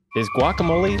Is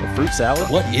guacamole a fruit salad?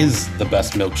 What is the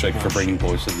best milkshake for bringing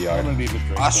boys to the yard?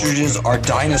 Ostriches are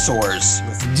dinosaurs.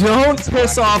 Don't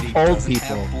piss off old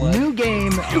people. New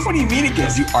game. What do you mean it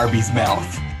gives you Arby's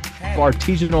mouth?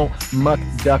 Artisanal muck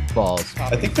duck balls.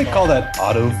 I think they call that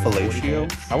autofellatio.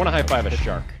 I want to high five a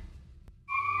shark.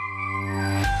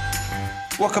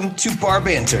 Welcome to Bar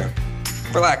Banter.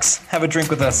 Relax, have a drink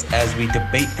with us as we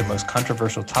debate the most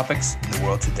controversial topics in the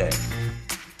world today.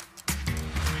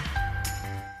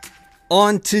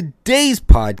 On today's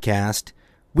podcast,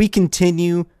 we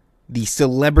continue the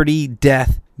Celebrity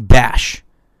Death Bash.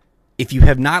 If you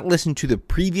have not listened to the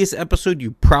previous episode,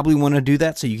 you probably want to do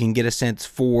that so you can get a sense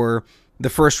for the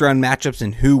first round matchups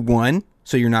and who won,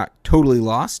 so you're not totally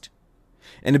lost.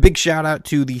 And a big shout out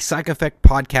to the Psych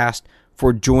podcast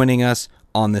for joining us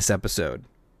on this episode.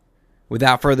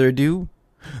 Without further ado,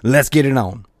 let's get it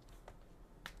on.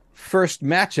 First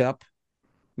matchup,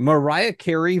 Mariah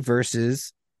Carey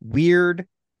versus Weird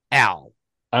Al.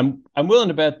 I'm willing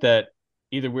to bet that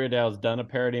either Weird Al's done a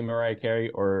parody of Mariah Carey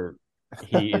or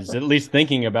he is at least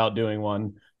thinking about doing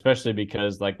one, especially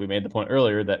because, like we made the point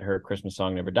earlier, that her Christmas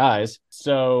song never dies.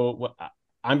 So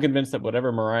I'm convinced that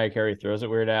whatever Mariah Carey throws at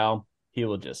Weird Al, he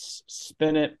will just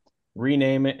spin it,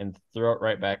 rename it, and throw it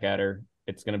right back at her.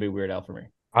 It's going to be Weird Al for me.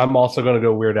 I'm also going to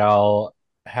go Weird Al,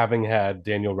 having had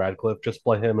Daniel Radcliffe just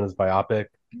play him in his biopic,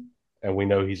 and we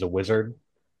know he's a wizard.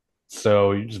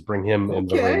 So you just bring him in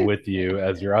the ring with you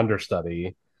as your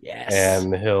understudy,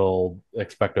 and he'll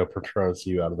expecto patronus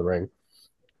you out of the ring.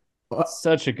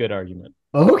 Such a good argument.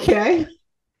 Okay.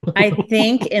 I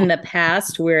think in the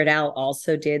past, Weird Al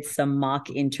also did some mock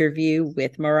interview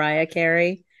with Mariah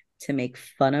Carey to make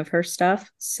fun of her stuff.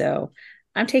 So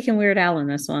I'm taking Weird Al in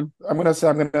this one. I'm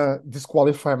gonna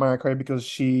disqualify Mariah Carey because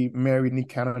she married Nick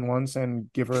Cannon once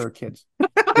and give her kids.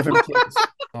 Give him kids.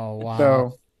 Oh wow.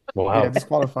 So Wow. yeah,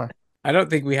 disqualify. I don't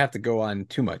think we have to go on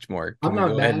too much more. I'm we not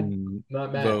go mad. ahead and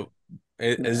Not mad. vote?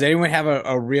 Does anyone have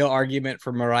a real argument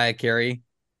for Mariah Carey?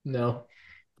 No.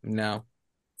 No.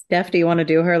 Steph, do you want to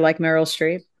do her like Meryl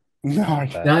Streep? No,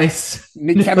 Nice.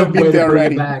 Nick Cannon Way been to there bring it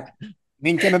already. back.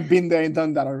 Nick Cannon been there and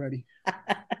done that already.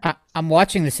 I'm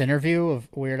watching this interview of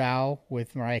Weird Al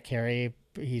with Mariah Carey.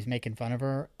 He's making fun of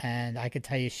her, and I could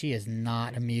tell you she is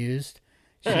not amused.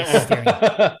 She's staring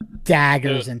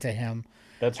daggers into him.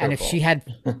 That's her And if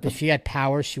fault. she had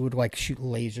powers, she would like shoot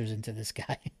lasers into this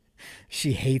guy.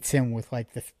 She hates him with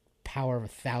like the power of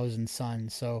 1,000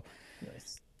 suns. So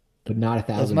But not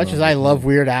 1,000. as much as I love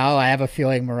Weird Al, I have a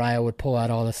feeling Mariah would pull out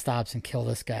all the stops and kill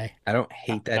this guy. I don't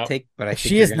hate that No. take, but I think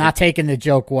She you're is gonna- not taking the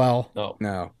joke well.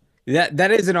 No. That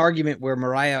is an argument where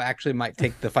Mariah actually might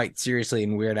take the fight seriously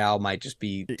and Weird Al might just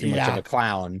be too much of a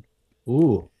clown.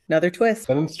 Ooh. Another twist.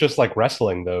 Then it's just like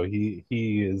wrestling, though. He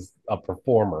is a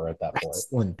performer at that point.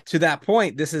 Excellent. To that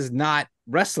point, this is not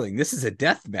wrestling. This is a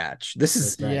death match. This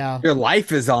is That's right. Yeah. your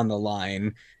life is on the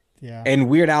line. Yeah. And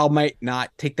Weird Al might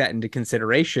not take that into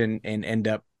consideration and end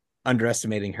up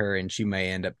underestimating her, and she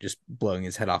may end up just blowing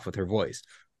his head off with her voice.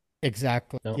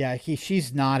 Exactly. No. Yeah,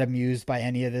 she's not amused by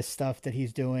any of this stuff that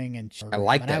he's doing, and I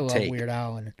like that I love take. Weird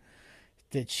Al, and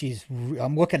that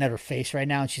I'm looking at her face right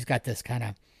now, and she's got this kind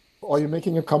of. Are you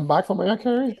making a comeback for Mariah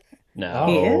Carey? No.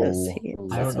 He Oh. is. He is.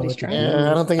 I That's don't what know he's what to trying. do.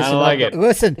 Yeah, I don't think it's I don't enough, like it. though.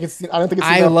 Listen, I don't think it's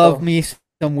I enough, love though. me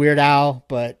some Weird Al,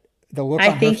 but the look I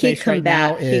on her think he face right now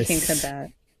combat. is. He can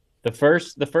combat. The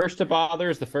first to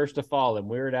bother is the first to fall, and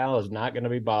Weird Al is not going to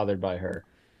be bothered by her.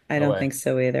 I don't way. think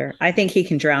so either. I think he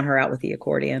can drown her out with the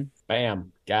accordion.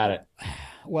 Bam. Got it.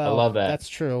 Well, I love that. That's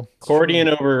true. It's Accordion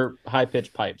true. over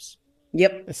high-pitched pipes.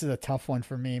 Yep. This is a tough one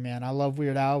for me, man. I love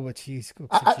Weird Al, but she's.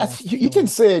 You can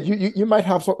say it. You might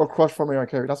have sort of a crush for Mariah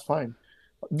Carey. That's fine.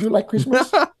 Do you like Christmas?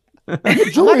 You're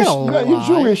Jewish. gonna You're lie.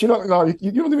 Jewish. You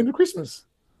don't even do Christmas.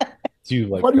 Do you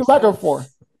like What do you like her for?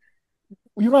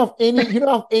 You don't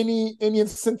have any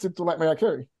incentive to like Mariah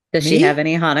Carey. Does she Me? have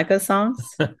any Hanukkah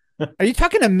songs? Are you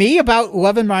talking to me about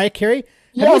loving Mariah Carey? Have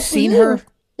Yeah, you for seen you. her?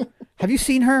 Have you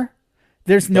seen her?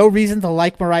 There's no reason to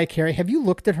like Mariah Carey. Have you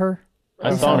looked at her?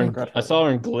 I saw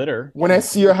her in Glitter. When I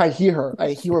see her, I hear her. I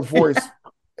hear her voice.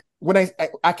 When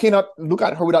I cannot look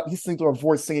at her without listening to her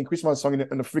voice singing Christmas song in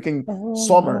the freaking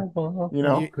summer. You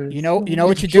know. You know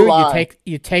what you do? July.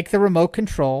 You take the remote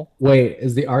control. Wait,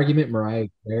 is the argument Mariah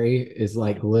Carey is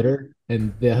like glitter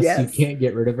and thus Yes. you can't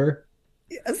get rid of her?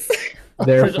 Yes.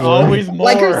 There's Therefore, always more.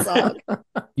 Like her song.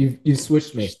 you've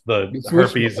switched me. the You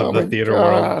switched herpes me. of Oh the my theater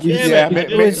God. world? Damn Yeah, it,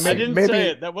 maybe- I didn't maybe- say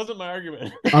it. That wasn't my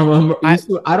argument. I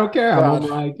don't care. I'm on God.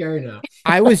 Mariah Carey now.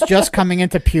 I was just coming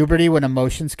into puberty when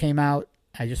Emotions came out.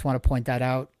 I just want to point that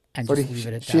out and So just leave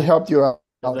it at she that. helped you out.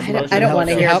 The I Emotions don't want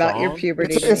to of hear the about song. your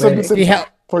puberty. It's a Wait. missing She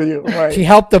helped. for you, right? She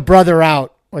helped the brother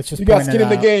out. Let's just You got point skin it in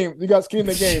the out. game. You got skin in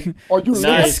the game. Or you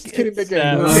Nice. skin in the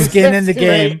game. Skin in the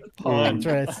game. Pun.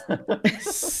 That's right.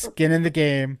 Skin in the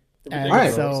game. And All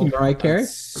right, so so Mariah Carey.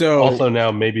 So Also,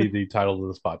 now maybe the title of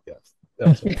this podcast.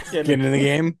 That's what- get into the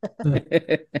game.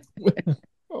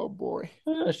 Oh boy!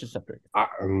 That's just up there.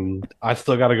 I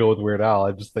still got to go with Weird Al.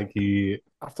 I just think he,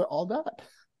 After all that,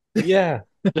 yeah,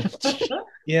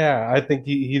 yeah. I think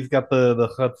he's got the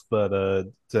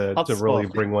chutzpah to really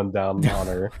Chutzpah. bring one down on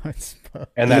her. It's-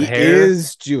 And that He hair,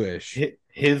 is Jewish.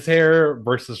 his hair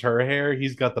versus her hair.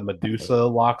 He's got the Medusa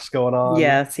locks going on.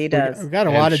 Yes, he does. we got a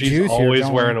And lot of she's Jews here. always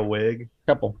don't wearing we? a wig.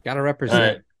 Couple. Gotta All represent.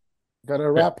 right, got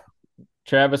a wrap.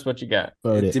 Travis, what you got?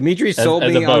 Vote it. Dimitri sold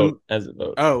As me a on. vote. As a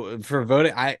vote. Oh, for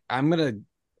voting, I'm gonna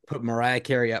put Mariah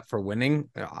Carey up for winning.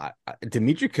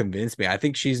 Dimitri convinced me. I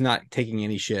think she's not taking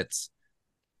any shits,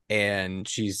 and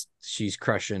she's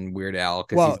crushing Weird Al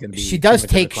because Well, he's gonna be. she too does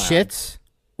much of a take clown. shits,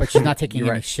 but she's not taking You're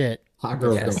any right. shit. Hot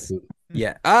girls Yes. don't poop.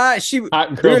 Yeah. She. Hot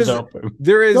There girls is, don't poop.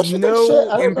 there is No, she takes shit. no I don't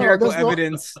know. empirical There's no-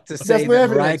 evidence to say no that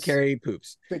Mariah evidence. Carey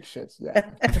poops. Big shits. Yeah.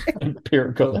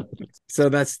 Empirical. So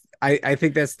that's. I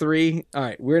think that's 3. All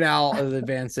right. Weird Al is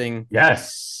advancing.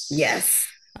 Yes. Yes.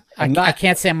 I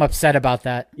can't say I'm upset about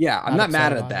that. Yeah, I'm not upset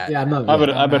mad about at that. Yeah, I'm not. I would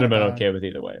I'm have not been about okay with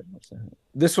either way.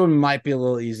 This one might be a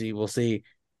little easy. We'll see.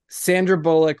 Sandra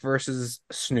Bullock versus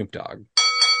Snoop Dogg.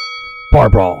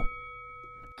 Barbara.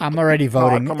 I'm already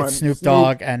voting. come on, It's Snoop Snoop.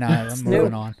 Dogg, and I'm Snoop.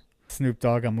 moving on. Snoop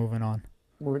Dogg, I'm moving on.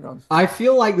 Moving on. I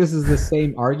feel like this is the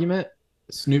same argument.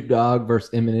 Snoop Dogg versus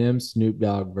Eminem. Snoop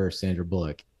Dogg versus Sandra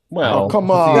Bullock. Well, Oh, come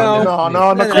on. No.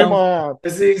 No, No. come on.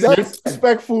 It's the That's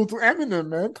respectful to Eminem,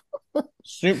 man.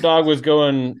 Snoop Dogg was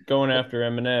going after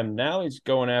Eminem. Now he's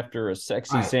going after a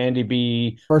sexy All right. Sandy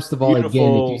B. First of all, again,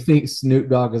 Beautiful. if you think Snoop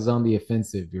Dogg is on the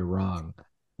offensive, you're wrong.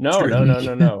 No.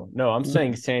 I'm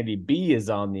saying Sandy B is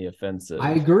on the offensive.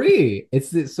 I agree. It's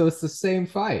the same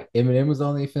fight. Eminem was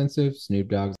on the offensive. Snoop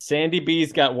Dogg's Sandy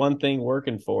B's got one thing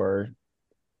working for her.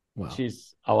 well.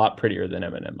 She's a lot prettier than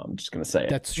Eminem. I'm just gonna say it.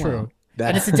 That's true. Wow.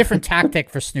 And it's a different tactic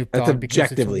for Snoop That's Dogg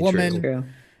because it's a objectively woman. True.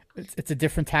 It's a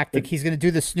different tactic. He's going to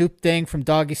do the Snoop thing from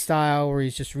Doggy Style, where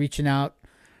he's just reaching out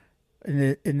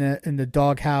in the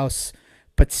doghouse,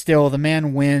 but still the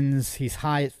man wins. He's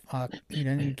high as fuck. He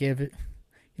doesn't give it.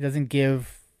 He doesn't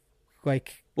give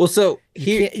like. Well, so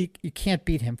You can't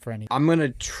beat him for anything. I'm gonna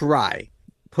try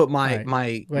put my All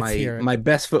right, let's hear it. my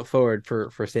best foot forward for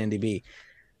Sandy B.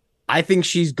 I think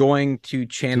she's going to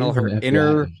channel She's her an FBI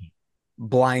inner agent.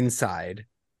 blind side,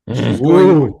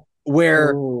 Ooh.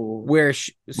 where Ooh.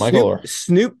 Michael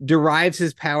Snoop derives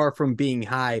his power from being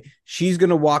high. She's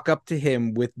gonna walk up to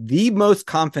him with the most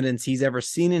confidence he's ever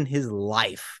seen in his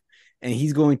life, and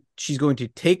she's going to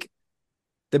take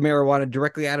the marijuana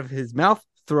directly out of his mouth,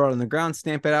 throw it on the ground,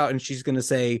 stamp it out, and she's gonna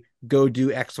say, "Go do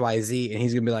XYZ," and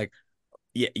he's gonna be like,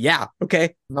 "Yeah,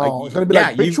 okay." No, Like, it's gonna be yeah,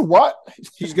 like, bitch, you- what?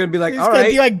 She's gonna be like, He's "All going to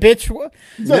right." be like, bitch. What?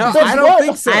 He's No, like, bitch, I don't what?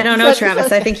 think so. I don't know, He's like-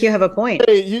 Travis. I think you have a point.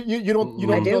 Hey, you don't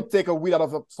I do. take a weed out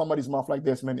of somebody's mouth like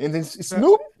this, man. And then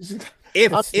Snoop,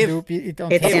 If Snoop, you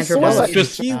don't It's take Sandra it. Bullock.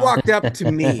 if she walked up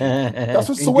to me, that's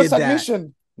what And suicide did that.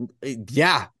 mission.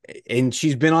 yeah, and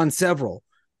she's been on several,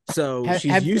 so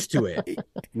she's Have- used to it.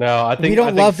 No, I think We don't I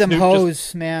think love them Snoop hoes,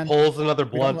 just man. pulls another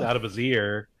don't blunt love- out of his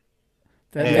ear,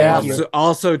 That- Yeah. thank you.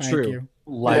 Also Thank true. you.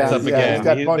 lights Yeah, up yeah, again. he's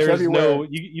got bunch There's everywhere. no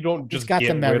you don't He's just got get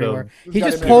them rid everywhere. of. He's He got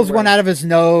just them pulls everywhere. one out of his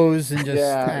nose and just.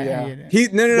 Yeah. you know. He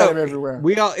Got him no. everywhere.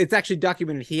 We all. It's actually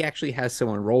documented. He actually has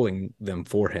someone rolling them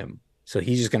for him, so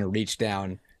he's just gonna reach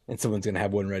down and someone's gonna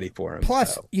have one ready for him.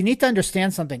 Plus, so. you need to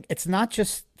understand something. It's not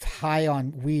just high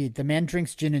on weed. The man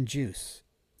drinks gin and juice.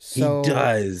 So, he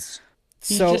does.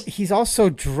 So He just- he's also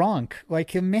drunk.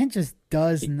 Like, a man just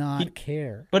does not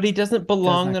care. But he doesn't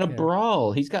belong not in a care.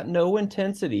 brawl. He's got no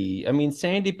intensity. I mean,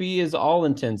 Sandy B is all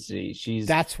intensity. She's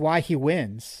That's why he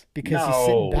wins. Because he's No.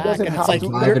 sitting He back doesn't and have it's like, to-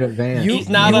 Drive in advance. He's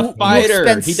not a you fighter.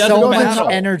 spend He so doesn't much battle.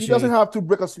 energy. He doesn't have to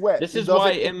break a sweat. This He is does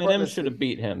why it Eminem effortlessly. should have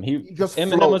beat him. He just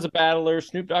Eminem float. was a battler.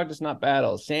 Snoop Dogg does not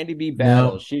battle. Sandy B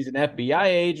battles. She's an FBI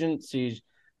agent. She's,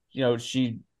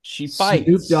 she fights.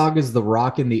 Snoop Dogg is the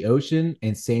rock in the ocean,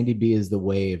 and Sandy B is the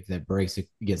wave that breaks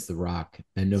against the rock.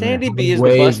 And no matter Sandy how B many is the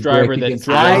waves bus driver break that against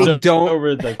the drives rock, I don't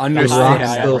over the the understand rock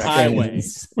that still highway.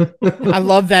 stands. I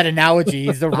love that analogy.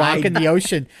 He's the rock in the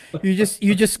ocean.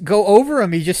 You just go over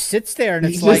him. He just sits there, and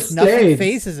He it's like just nothing stays.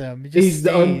 phases him. He just He's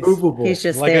stays. unmovable. He's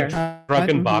just like there. a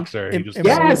drunken Mhm. boxer. He just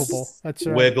Immovable. Yes! That's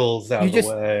right. wiggles out You of just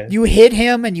the way. you hit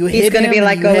him, and you He's hit gonna him, be and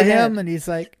like, you "Go hit ahead." him, and he's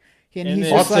like, and And he's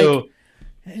then- just Also, like,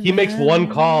 he makes one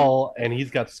call, and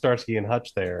he's got Starsky and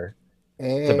Hutch there to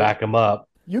Hey, back him up.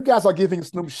 you guys are giving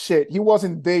Snoop shit. He was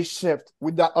in day shift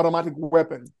with that automatic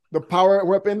weapon, the power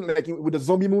weapon, like with the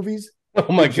zombie movies.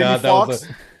 Oh my With Jamie god, Foxx.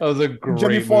 that was a great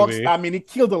Jamie Foxx, movie. I mean, he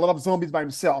killed a lot of zombies by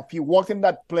himself. He walked in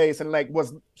that place and like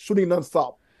was shooting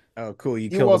nonstop. Oh, cool! You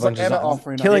He killed a was bunch of an zombies.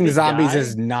 offering. Killing Did he zombies die?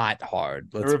 is not hard.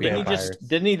 Let's Or be Didn't he honest. vampires.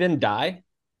 didn't he then die?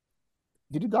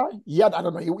 Did he die? Yeah, I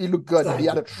don't know. He looked good. He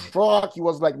had a truck. He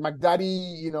was like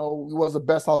McDaddy. You know, he was the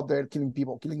best out there killing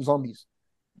people, killing zombies.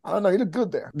 I don't know. He looked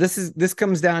good there. This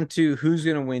comes down to who's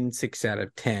going to win 6 out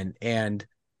of 10, and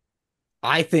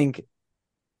I think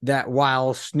that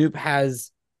while Snoop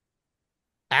has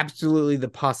absolutely the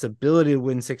possibility to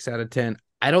win 6 out of 10,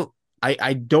 I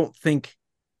don't think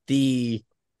the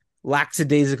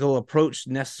lackadaisical approach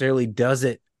necessarily does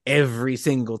it every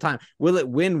single time. Will it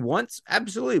win once?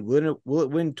 Absolutely. Will it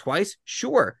win twice?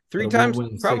 Sure. 3 times?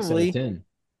 Probably. 10.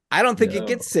 I don't think No. it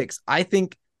gets 6. I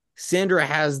think Sandra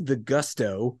has the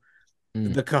gusto,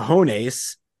 the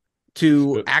cojones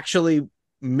to actually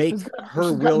make her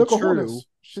She's got will no true. cojones.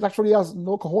 She actually has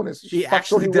no cojones. She She's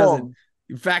actually factually doesn't. wrong.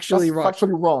 Factually That's wrong.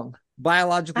 factually wrong.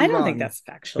 Biologically I don't wrong. think that's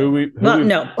factual. Who Well, we-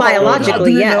 no,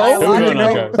 biologically, Do you yes. know? Who we voting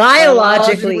on, Biologically Travis?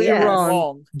 Biologically, yes.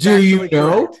 wrong. Do you Factually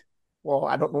know? correct. Well,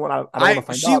 I don't know what I don't want to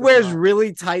find She out. wears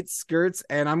really tight skirts,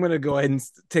 and I'm gonna go ahead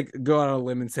and go out on a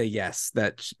limb and say yes.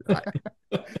 That She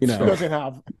doesn't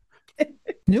have.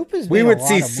 Snoop has we made a would lot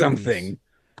see of movies. something.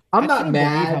 I'm I not couldn't believe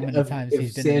how mad many if, times if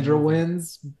he's been in a Sandra movie.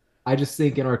 wins. I just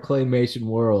think in our claymation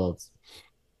world,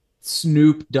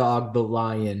 Snoop Dogg the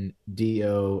Lion,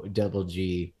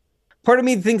 D-O-double-G. Part of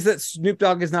me thinks that Snoop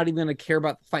Dogg is not even going to care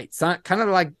about the fight. It's not kind of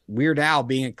like Weird Al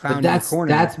being a clown But in the corner.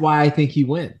 that's why I think he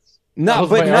wins. That No, was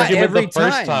but my not argument every the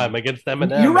first time. time against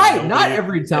Eminem. You're right, and not nobody-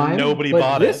 every time. and nobody but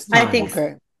bought this it. time. I think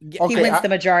Okay. he Okay, wins I- the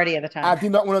majority of the I time.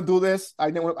 did not want to do this.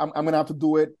 I'm gonna have to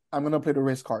do it. I'm gonna play the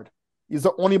race card. He's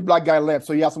the only black guy left,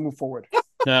 so he has to move forward.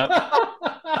 No.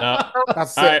 No.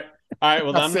 That's All it. right. All right.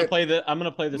 Well, That's I'm gonna it. play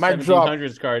the Mic drop.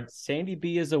 1700s card. Sandy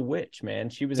B is a witch, man.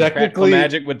 She was in Practical Technically-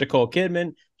 Magic with Nicole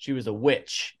Kidman. She was a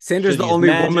witch. Sandra's Should the use only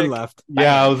magic. woman left.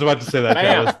 Yeah, I was about to say that.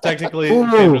 Bam. Travis. Technically, Ooh.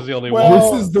 Sandra's the only Well,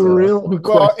 one. This is the so- real Well,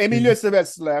 question. Emilio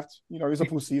Estevez left. You know, he's a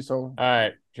pussy, so All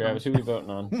right, Travis, who we voting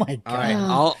on? Oh my god. All right,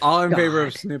 Oh, all in favor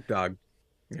of God. Snoop Dogg.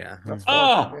 Yeah. that's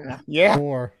Oh, yeah,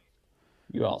 Four.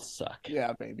 you all suck.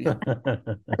 yeah, baby.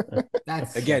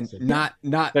 That's Again, sexy. not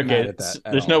mad Okay, at that.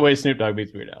 at there's no all. way Snoop Dogg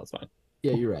beats Weird Al. It's fine.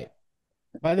 Yeah, you're right.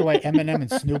 By the way, Eminem and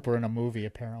Snoop are in a movie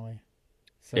apparently.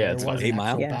 So Yeah, there it's was fine. an 8 Mile?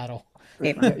 actual Yeah. battle.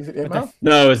 Eight Yeah, months. is it But Emma?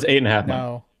 No, it was 8.5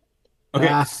 months. No. Okay,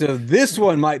 Ah. so this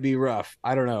one might be rough.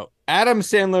 I don't know. Adam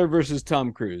Sandler versus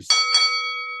Tom Cruise.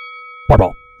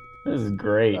 This is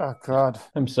great. Oh God,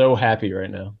 I'm so happy right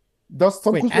now. does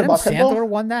Tom Wait, Cruise play Adam basketball? Sandler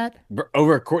won that?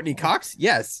 Over Courtney Cox?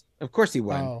 Yes, of course he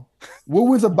won. Oh. Who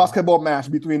wins a basketball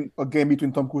match between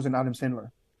Tom Cruise and Adam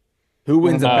Sandler? Who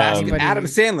wins a Um, basket? Anybody- Adam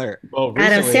Sandler. Well,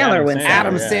 Adam recently, Sandler wins that.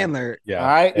 Adam yeah. Sandler. Yeah. All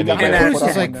right, And you he got and it. Adam Cruise Put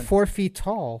is that like one then. 4 feet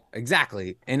tall.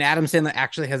 Exactly. And Adam Sandler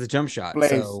actually has a jump shot. Plays.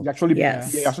 So He actually,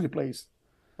 Yes. he actually plays.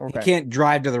 he Okay, can't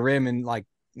drive to the rim and like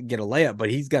get a layup, but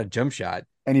he's got a jump shot.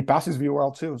 and he passes very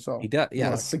well too. So He does.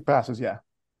 Yeah. sick passes. Yeah,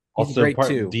 He's great,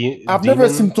 too. I've never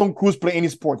seen Tom Cruise play any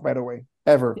sport, by the way,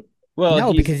 ever. Well,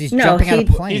 no, because he's No, jumping out of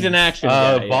he- planes. he's an action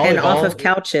Uh, guy. volleyball. And off of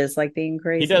couches, like being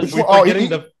crazy. He does. We're Oh, forgetting he-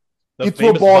 the he threw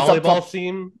famous balls up volleyball top-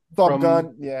 scene. Top from-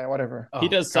 Gun, yeah, whatever. Oh, He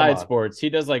does come side on. sports.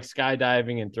 He does like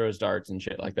skydiving and throws darts and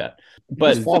shit like that. He's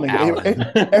But falling. Alan.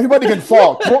 Everybody can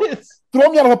fall. Throw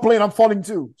me out of a plane, I'm falling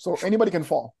too. So anybody can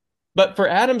fall. But for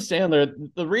Adam Sandler,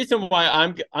 the reason why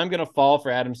I'm gonna fall for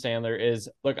Adam Sandler is,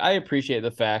 look, I appreciate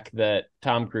the fact that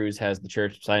Tom Cruise has the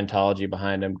Church of Scientology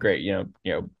behind him. Great, you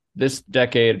know, this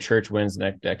decade a church wins,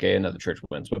 next decade another church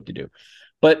wins. What do you do?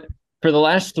 But for the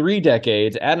last 3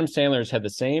 decades, Adam Sandler's had the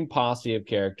same posse of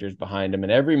characters behind him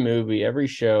in every movie, every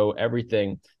show,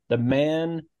 everything. The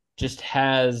man just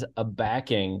has a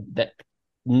backing that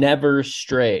never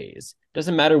strays.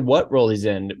 Doesn't matter what role he's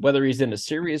in, whether he's in a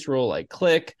serious role like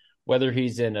Click, whether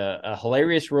he's in a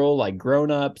hilarious role like Grown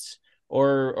Ups,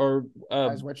 or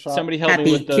Eyes Wide Shut. somebody help me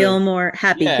Happy with the Gilmore,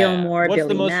 Yeah. Gilmore, What's the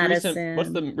Billy most Madison. What's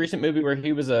the recent movie where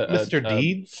he was a Mr. a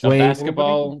Deeds. a Wait,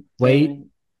 basketball? Wait. thing?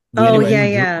 Oh, We need yeah,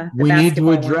 to- yeah. The We need to basketball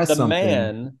one. address The something.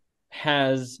 man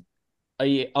has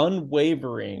a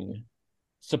unwavering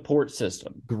support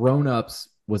system. Grown Ups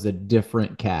was a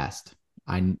different cast.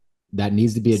 That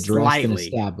needs to be addressed and Slightly.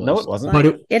 established. No, it wasn't. But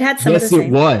it, It had some of yes, the it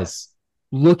same. was.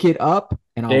 Look it up.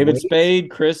 And I'll David wait.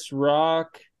 Spade, Chris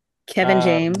Rock, Kevin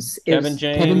James. Kevin is-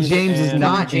 James, Kevin James is and-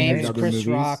 not Kevin in James, the other Chris movies.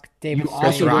 Rock, David You Spade.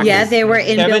 also Rock Yeah, is- they were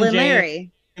in Kevin Bill and James-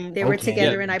 Larry. They were Okay.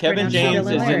 together, and I Kevin pronounced James Bill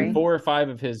and is Larry. in 4 or 5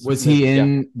 of his. Was movies. he Yeah.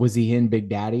 in? Was he in Big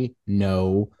Daddy?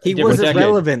 No. He Different wasn't decade.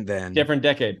 relevant then. Different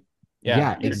decade. Yeah,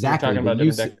 Yeah, you're exactly, talking about but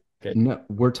you different decade. No,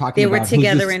 we're talking They were about his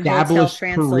together in Hotel established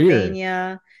career.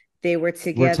 Transylvania. They were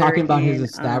together. We're talking about his in,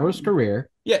 established career.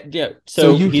 Yeah. So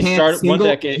So you he can't started one single.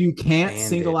 decade, You can't Banded.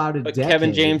 single out a but decade.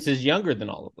 Kevin James is younger than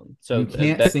all of them. So you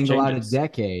can't that single out a changes.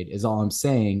 decade. Is all I'm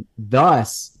saying.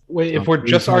 Thus, Wait, Tom if we're Cruise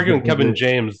just has the arguing Kevin bigger-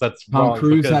 James, that's Tom wrong.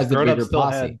 Cruise because has the Grown Ups bigger still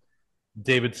posse. had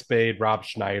David Spade, Rob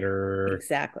Schneider.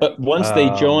 Exactly. But once they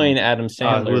join Adam who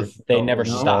Sandler, was- they never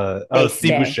no. stop. They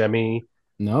Steve stay. Buscemi.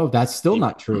 No, that's still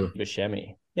not true.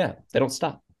 Buscemi. Yeah, they don't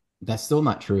stop. That's still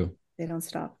not true. They don't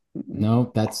stop.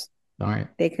 No, that's all right.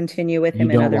 They continue with You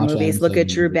him in don't other watch movies. Adam Look at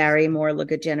Sandler Drew movies. Barrymore.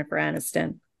 Look at Jennifer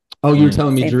Aniston. Oh, you're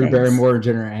telling me Same Drew things. Barrymore and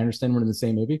Jennifer Aniston were in the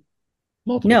same movie?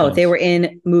 Multiple No, times. they were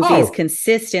in movies Oh,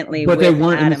 consistently but with they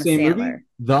weren't Adam in the same Sandler. movie,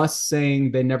 thus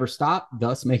saying they never stop,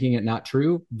 thus making it not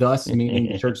true, thus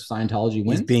meaning the Church of Scientology He's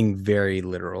wins. being very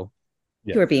literal.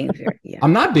 Yeah. You are being very, yeah.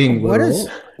 I'm not being What literal. is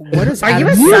what is Are you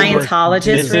a Adam Sandler- Scientologist,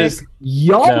 This Rick? is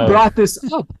Y'all No. brought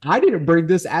this up. I didn't bring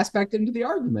this aspect into the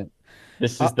argument.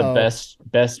 this is the Uh-oh.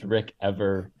 best Rick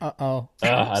ever. Uh-oh.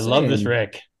 I love this saying.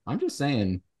 Rick. I'm just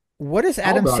saying. What does I'll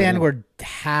Adam brought it up. Sandler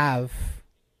have?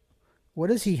 What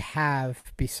does he have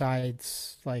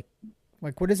besides like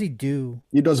what does he do?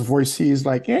 He does voices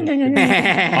like.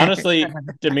 Honestly,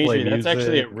 Dimitri, Play that's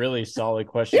actually a music. really solid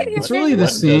question. It's What- really the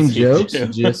what same does he jokes, do?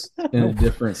 just in a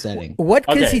different setting. What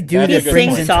does Okay, he do that's a that good brings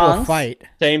point. into a Songs. fight?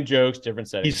 Same jokes, different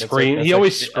settings. He screams. He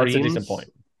always screams. That's a decent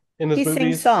point. In his He movies.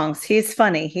 sings songs. He's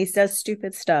funny. He does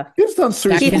stupid stuff. He's done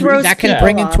serious He can- movies. throws that can people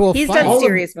bring off. into a He's fight. done All of-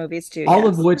 serious movies too. All yes.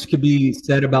 of which could be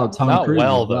said about Tom Not Cruise.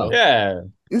 well, as though. Yeah,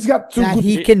 He's got two That good.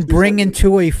 he can bring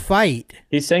into a fight.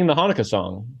 he sang the Hanukkah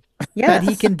song. Yes. That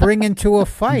he can bring into a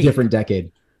fight. Different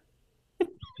decade.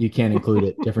 You can't include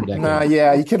it. Different decade. Nah,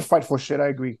 yeah, he can fight for shit. I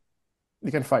agree.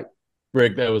 He can fight.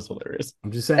 Rick, that was hilarious.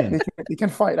 I'm just saying. He can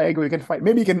fight. I agree. He can fight.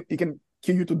 Maybe he can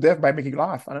kill you to death by making you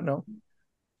laugh. I don't know.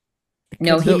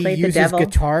 No, Could he played the use devil. his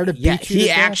guitar to beat Yeah, you to he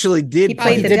death? actually did. He Oh,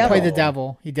 played he the did devil. play the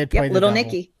devil. He did play Yep, the little devil.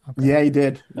 Nicky. Okay. Yeah, he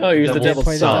did. Oh, he was the Devil's devil's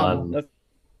play the son. devil. That's-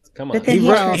 Come But on. then He,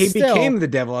 Well, he still. became the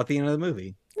devil at the end of the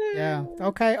movie. Yeah.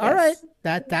 Okay. All right.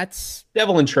 That's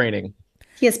Devil in training.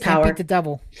 He has can't power. beat the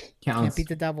devil. Can't Counts. beat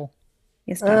the devil.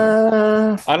 He has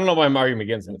power. I don't know why I'm arguing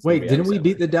against him. It's Wait, gonna be didn't Adam we Sandler.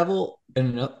 beat the devil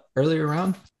in an earlier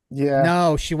round? Yeah.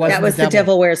 No, she wasn't. That was the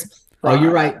devil wears. Oh,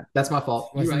 you're right. That's my fault.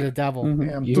 You're Wasn't right. the devil. Mhm.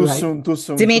 Damn, You're too right. soon. Too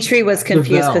soon. Dimitri was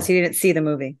confused bell. because he didn't see the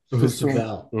movie. It was the soon.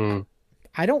 bell. Mm.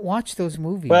 I don't watch those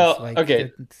movies. Well,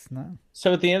 okay. It's not...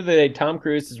 So at the end of the day, Tom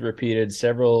Cruise has repeated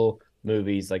several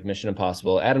movies like Mission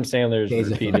Impossible. Adam Sandler's Days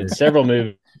of repeated Thunder. several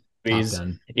Top movies,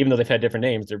 Gun. even though they've had different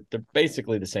names. They're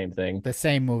basically the same thing. the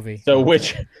same movie. So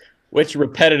which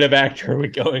repetitive actor are we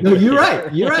going No, with? you're here?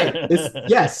 right. You're right.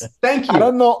 Yes. Thank you. I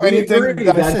don't know We anything agree.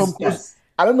 that That's- Tom Cruise. yes.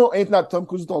 I don't know anything that Tom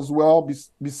Cruise does well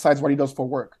besides what he does for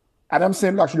work. Adam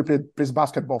Sandler actually plays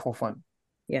basketball for fun.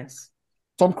 Yes.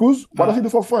 Tom Cruise, what does he do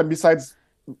for fun besides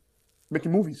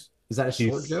making movies? Is that a short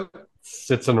He's- joke?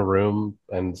 Sits in a room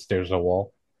and stares at a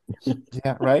wall.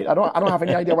 Yeah, right. I don't have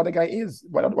any idea what the guy is.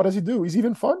 What does he do? Is he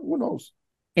even fun? Who knows?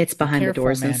 It's behind Careful, the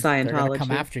doors in man. They're gonna come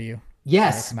Scientology. after you.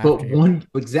 Yes, Come but after you. one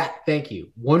exact. Thank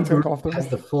you. One It's gonna group come after has me.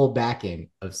 the full backing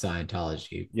of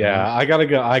Scientology. Yeah, I gotta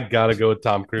go. I gotta go with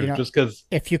Tom Cruise You know, just because.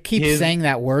 If you keep His- saying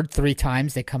that word 3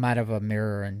 times, they come out of a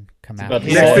mirror and come It's out. about of the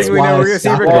you. same. Next thing we know, we're gonna see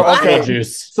Rick Well, go, okay. Apple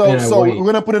juice. So Yeah, so wait. we're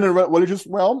gonna put in a religious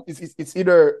realm. It's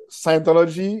either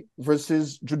Scientology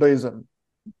versus Judaism.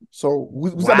 So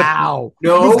who's got Wow.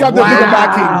 No, Who's got the bigger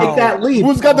backing? Take that the leap.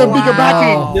 who's got the bigger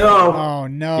backing? No. Oh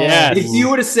no. Yes. If you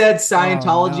would have said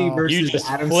Scientology no. versus You just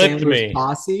Adam flipped Sandler's me.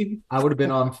 posse, I would have been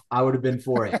on. I would have been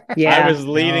for it. Yeah. I was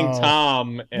leading No.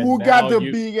 Tom, and Who now got the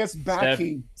you, biggest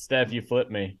backing? Steph, you flipped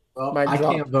me. Well, My I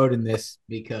God. can't vote in this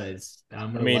because I'm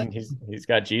I gonna mean, let he's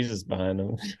got Jesus behind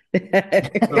him.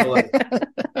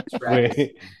 Travis.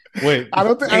 Wait. I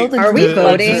don't think. Are we Uh,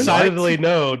 voting? Decidedly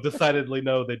no. Decidedly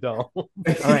no. They don't. All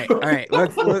right.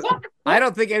 Let's, I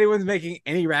don't think anyone's making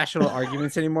any rational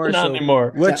arguments anymore. Not so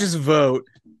anymore. let's just vote.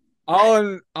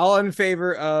 All in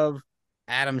favor of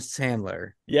Adam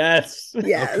Sandler. Yes.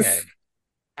 Yes. Okay.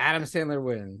 Adam Sandler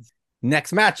wins.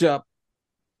 Next matchup: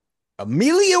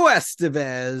 Emilio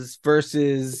Estevez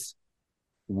versus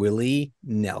Willie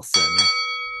Nelson.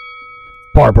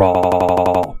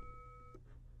 Barbara.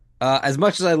 As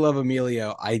much as I love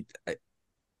Emilio, I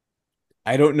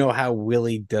don't know how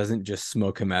Willie doesn't just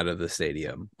smoke him out of the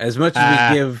stadium. As much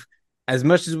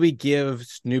as we give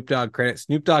Snoop Dogg credit,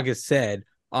 Snoop Dogg has said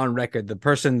on record the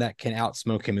person that can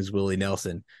outsmoke him is Willie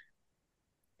Nelson.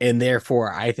 And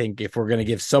therefore, I think if we're going to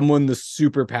give someone the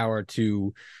superpower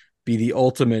to be the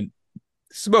ultimate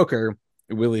smoker,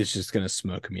 Willie's just gonna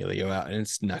smoke Emilio out, and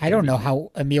it's not. I don't know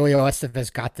how Emilio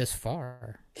Estevez got this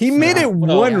far. He made it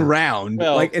one yeah. round.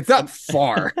 Well, like it's not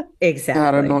far. Exactly.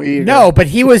 I don't know either. No, but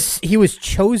he was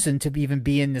chosen to even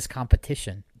be in this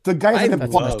competition. The guy's an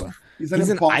That's imposter. love. He's He's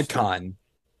an imposter. icon.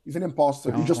 He's an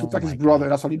imposter. He just Oh looks like his my brother.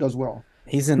 God. That's what he does well.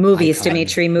 He's an Movies, icon.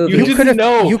 Dimitri, You movies. didn't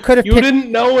know. you could have You picked-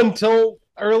 didn't know until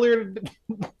earlier.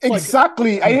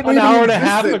 Exactly. I didn't know An he hour and a existed.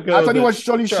 half ago. I thought he that was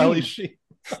Charlie Sheen.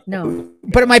 No.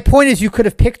 But my point is, you could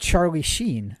have picked Charlie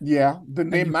Sheen. Yeah, the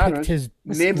And name you matters. picked his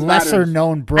Name lesser matters.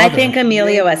 known brother. I think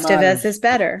Emilio Name Estevez matters. is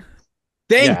better.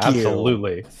 Thank Yeah, you.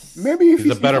 absolutely. Maybe if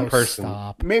He's a better Oh, person.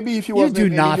 Stop. Maybe if he You was do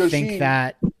named not Emilio think Sheen.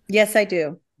 that. Yes, I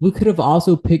do. We could have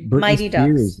also picked Britney Mighty Ducks.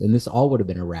 Spears, and this all would have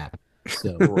been a wrap.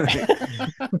 So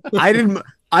I didn't want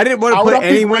I to would put not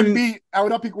pick anyone. Wemby. I would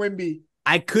not pick Wemby.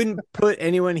 I couldn't put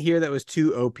anyone here that was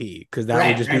too OP because that would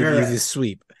Right, just be right, the right. easiest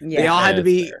sweep. Yeah. They all had to That's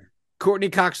be. fair. Courtney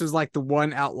Cox was like the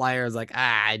one outlier. I was like,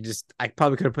 I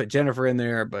probably could have put Jennifer in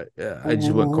there, but I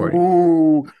just went Courtney.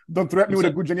 Ooh, don't threaten me with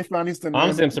a good Jennifer Aniston.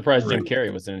 Honestly, man. I'm surprised Jim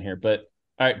Carrey wasn't in here. But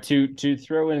all right, to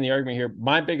throw in the argument here,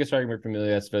 my biggest argument for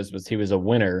Emilio Estevez was he was a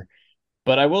winner.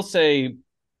 But I will say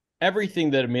everything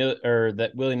that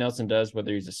that Willie Nelson does,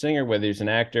 whether he's a singer, whether he's an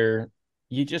actor,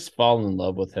 you just fall in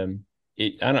love with him.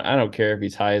 I don't care if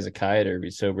he's high as a kite or if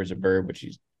he's sober as a bird, which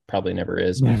he probably never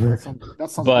is. never.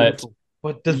 That sounds But beautiful.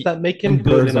 But does that make him And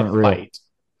good birds in a aren't real. fight?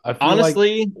 I feel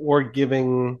Honestly, like we're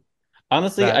giving.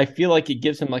 Honestly, that- I feel like it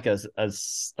gives him like a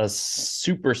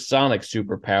supersonic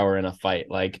superpower in a fight.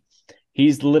 Like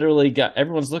he's literally got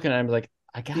everyone's looking at him like,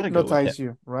 I gotta go with Hypnotize him.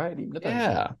 you, right? Hypnotize you.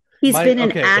 Yeah. He's My- been an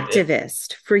okay,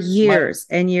 activist for years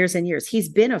and years and years. He's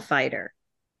been a fighter.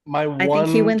 My I one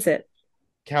think he wins it.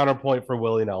 counterpoint for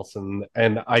Willie Nelson,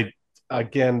 and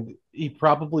again, he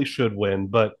probably should win,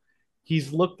 but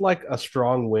he's looked like a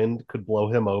strong wind could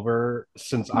blow him over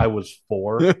since I was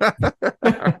 4.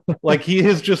 Like he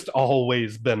has just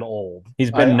always been old. He's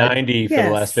been I- 90 for the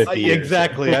Yes. last 50 years.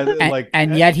 Exactly.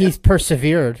 And yet he's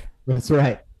persevered. That's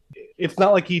right. It's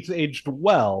not like he's aged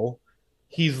well.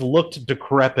 He's looked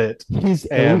decrepit. He's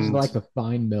And- aged like a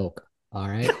fine milk. All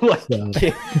right. Like, So-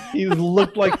 he's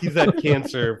looked like he's had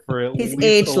cancer for at He's least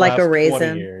aged the like a last 20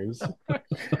 raisin. years.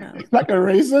 Like a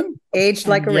raisin? Aged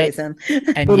like a yet- raisin.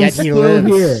 And But yet he's he still lives.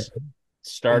 here.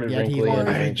 Started And yet he wrinkly. and lives.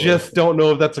 I wrinkly. just don't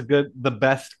know if that's the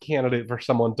best candidate for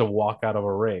someone to walk out of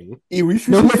a ring. He refuses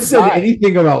No one to said die.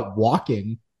 anything about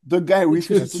walking. The guy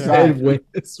refuses to Just die. Said with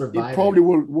He surviving. probably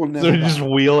will never So die. just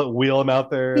wheel him out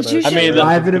there. He's and usually- I mean,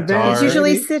 Drive an guitar. advantage. He's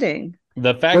usually sitting.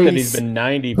 The fact Wait, that he's been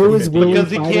 90 who for is 50 Willie years,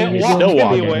 because he fighting can't he's walk still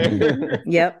walking. anywhere.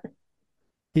 Yep.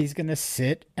 He's gonna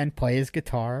sit and play his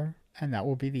guitar, and that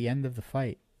will be the end of the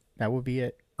fight. That will be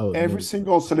it. Oh, Every no.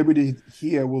 single celebrity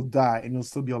here will die and he'll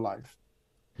still be alive.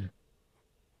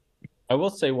 I will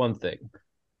say one thing.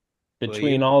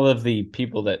 Between all of the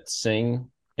people that sing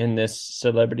in this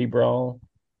celebrity brawl,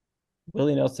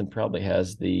 Willie Nelson probably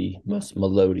has the most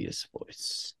melodious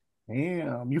voice.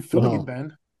 Damn, you feeling Wow. it,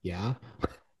 Ben? Yeah.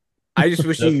 I just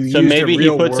wish you So used maybe a he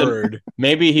real puts him- word.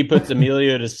 Maybe he puts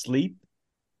Emilio to sleep.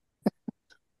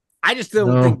 I just don't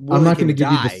No, think I'm Willie not can going to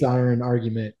give you the die. siren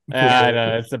argument. I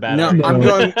know it's a bad No, argument. I'm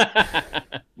going-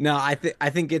 There No, I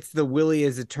think it's the Willie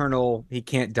is eternal. He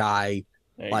can't die.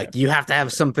 you Like go. you have to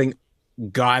have something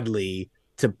godly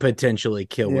to potentially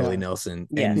kill Yeah. Willie Nelson.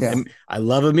 Yes. And Yeah. I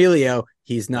love Emilio.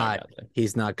 He's Not not. godly.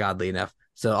 He's not godly enough.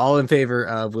 So all in favor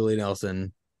of Willie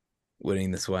Nelson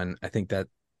winning this one. I think that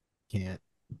Can't.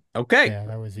 okay. Yeah,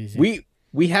 that was easy.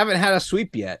 We haven't had a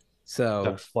sweep yet, so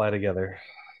Ducks fly together.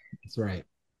 That's right.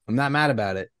 I'm not mad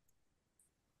about it.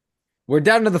 We're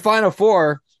down to the final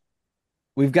 4.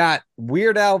 We've got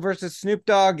Weird Al versus Snoop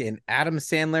Dogg and Adam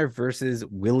Sandler versus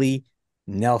Willie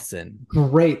Nelson.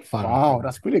 Great final. Wow, four.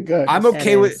 that's pretty good. I'm That's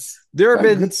okay with. There have a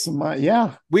been. good smile.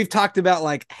 Yeah, We've talked about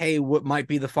like, hey, what might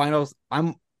be the finals?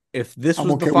 If this I'm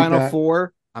was okay the with final that.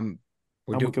 4, we're I'm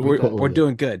doing okay with that. we're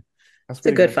doing good. that's It's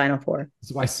a pretty good Final Four.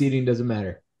 That's why seating doesn't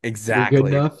matter. Exactly. You're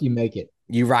good enough, you make it.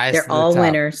 You rise. to They're the all top.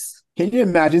 winners. Can you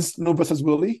imagine Snow versus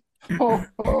Willie?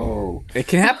 Oh, It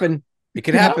can happen. It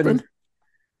can Can happen. happen.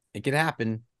 It can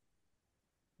happen.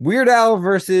 Weird Al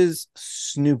versus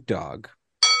Snoop Dogg.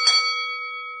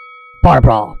 Bar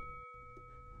brawl.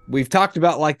 We've talked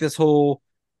about like this whole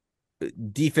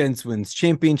defense wins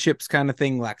championships kind of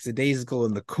thing, lackadaisical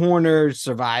in the corners,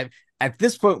 survive. At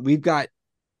this point, we've got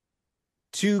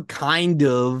two kind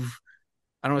of,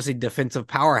 I don't want to say defensive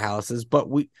powerhouses, but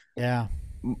Yeah.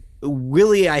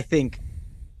 Willie, I think,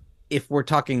 if we're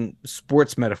talking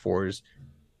sports metaphors,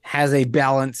 has a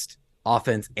balanced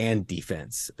offense and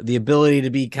defense. The ability to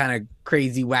be kind of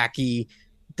crazy, wacky,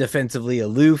 defensively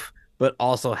aloof, but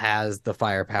also has the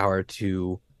firepower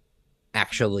to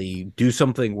actually do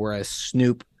something, whereas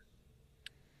Snoop,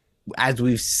 as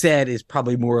we've said, is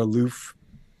probably more aloof.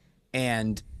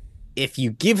 And if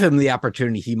you give him the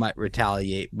opportunity, he might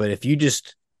retaliate. But if you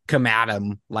just come at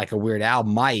him like a Weird Al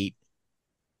might,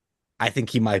 I think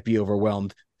he might be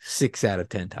overwhelmed 6 out of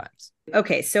 10 times.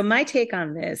 Okay, so my take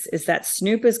on this is that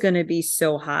Snoop is going to be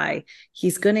so high.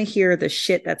 He's going to hear the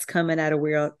shit that's coming out of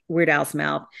Weird Al's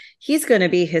mouth. He's going to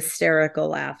be hysterical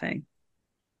laughing.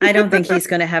 I don't think he's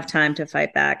going to have time to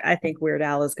fight back. I think Weird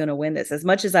Al is going to win this. As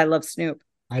much as I love Snoop,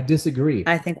 I disagree.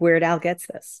 I think Weird Al gets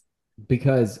this.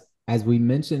 Because as we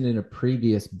mentioned in a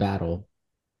previous battle,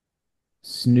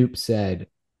 Snoop said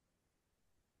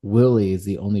Willie is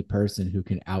the only person who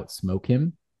can outsmoke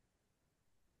him.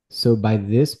 So by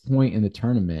this point in the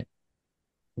tournament,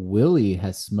 Willie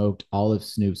has smoked all of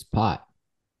Snoop's pot.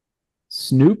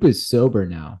 Snoop is sober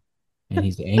now, and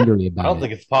he's angry about it. I don't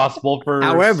think it's possible for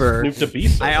However, Snoop to be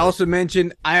sober. I also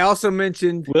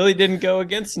mentioned Willie didn't go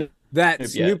against Snoop. that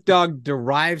Snoop Dogg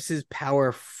derives his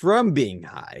power from being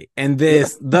high, and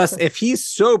thus, if he's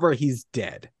sober, he's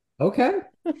dead. Okay.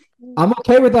 I'm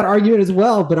okay with that argument as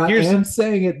well, but I am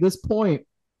saying at this point,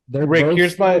 they're Rick, both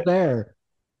here's still there.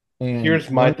 And here's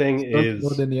my thing is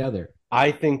more than the other.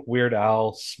 I think Weird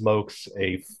Al smokes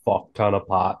a fuck ton of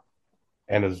pot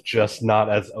and is just not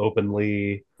as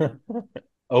openly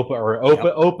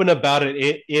open about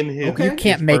it in his. Okay. You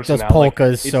can't his make those personality.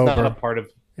 polkas it's sober. Not a part of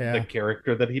the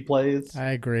character that he plays.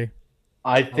 I agree.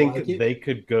 I think they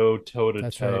could go toe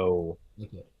to toe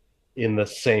in the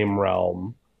same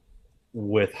realm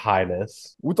with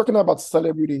highness. We're talking about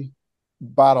celebrity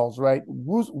battles, right?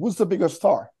 Who's the biggest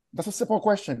star? That's a simple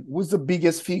question. Who's the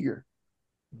biggest figure?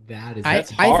 I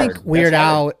think Weird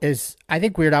Al is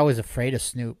afraid of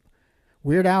Snoop.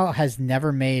 Weird Al has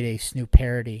never made a Snoop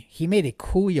parody. He made a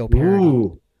Coolio parody.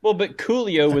 Ooh. Well, but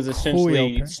Coolio was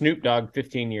essentially Snoop Dogg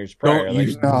 15 years prior.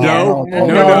 No,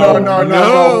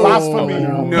 blasphemy.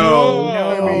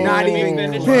 No, not even.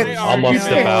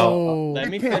 Let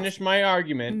me finish my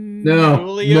argument. No,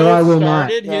 Coolio I will not.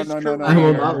 started his career. I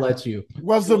will not let you.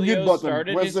 Where's the mute Coolio button?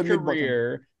 started Where's his the mute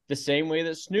career the same way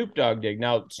that Snoop Dogg did.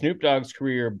 Now, Snoop Dogg's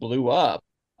career blew up.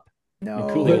 No,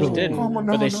 and Coolio's didn't,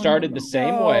 but they started the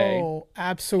same way.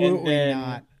 Absolutely and then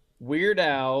not. Weird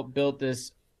Al built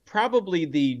this, probably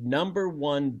the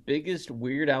 #1 biggest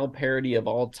Weird Al parody of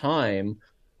all time,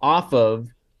 off of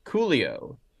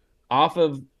Coolio, off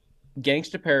of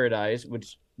Gangsta Paradise,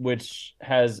 which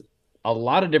has a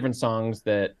lot of different songs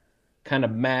that kind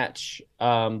of match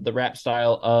the rap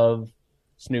style of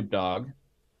Snoop Dogg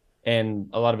and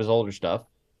a lot of his older stuff.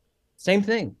 Same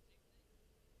thing.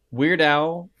 Weird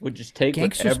Al would just take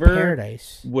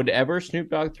whatever Snoop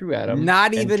Dogg threw at him,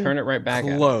 not even turn it right back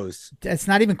close. It's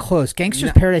not even close.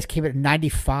 Gangsta's Paradise came out in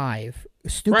 '95.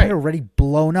 Snoop had already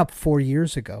blown up 4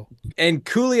 years ago, and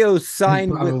Coolio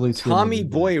signed with Tommy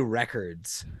Boy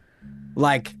Records.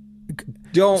 Like,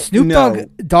 Snoop Dogg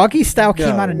Doggy Style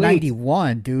came out in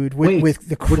 '91, dude, with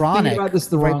the Chronic. About this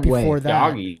the wrong before way. that.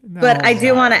 Doggy. But I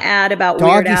do want to add about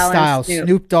Weird Doggy Al Style, and Snoop.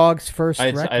 Snoop Dogg's first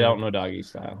record. I don't know Doggy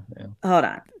Style. Yeah. Hold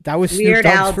on. That was Weird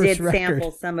Snoop Dogg's Al first did record.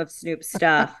 sample some of Snoop's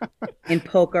stuff in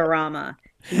Pokerama.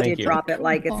 He did Drop It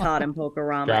Like It's Hot in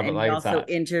Pokerama, and he also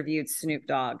interviewed Snoop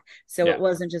Dogg. So it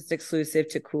wasn't just exclusive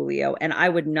to Coolio. And I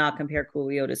would not compare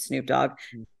Coolio to Snoop Dogg.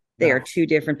 They are two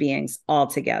different beings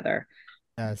altogether.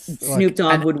 Snoop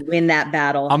Dogg would win that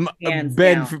battle.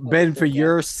 Ben, for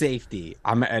your safety,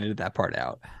 I'm gonna edit that part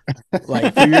out.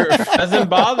 Like, doesn't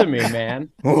bother me, man.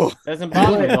 Doesn't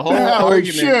bother me. The whole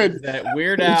argument is that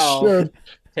Weird Al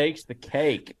takes the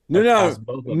cake. No,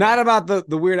 not about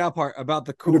the Weird Al part. About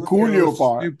the Coolio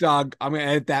part. Snoop Dogg. I'm gonna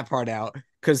edit that part out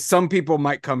because some people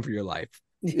might come for your life.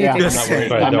 Yeah,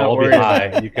 I'm not worried.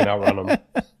 High. You can outrun them.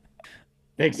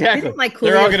 Exactly.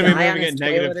 They're all going to be moving at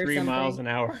 -3 miles an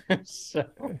hour. So.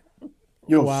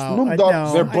 Yo, Snoop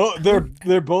Dogg,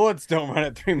 their bullets don't run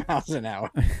at 3 miles an hour.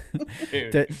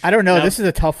 I don't know. This is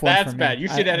a tough one. That's for me. bad. You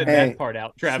should edit that part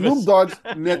out, Travis. Snoop Dogg's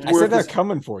net worth. I said they're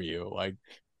coming for you. Like,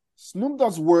 Snoop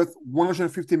Dogg's worth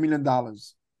 $150 million.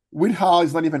 Weird Al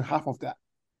is not even half of that.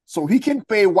 So he can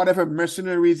pay whatever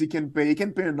mercenaries he can pay. He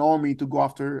can pay an army to go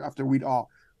after Weird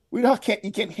Al. Weird Al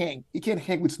can't hang. He can't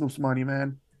hang with Snoop's money,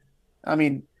 man. I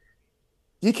mean,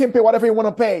 he can pay whatever you want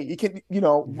to pay. He can,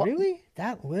 Really?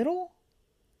 That little?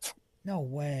 No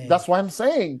way. That's what I'm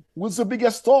saying. Who's the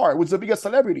biggest star? Who's the biggest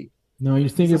celebrity? No, you're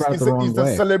thinking about it the wrong way.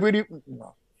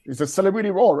 It's a celebrity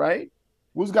role, right?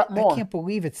 Who's got more? I can't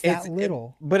believe it's that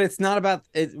little. But it's not about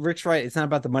it. Rick's right. It's not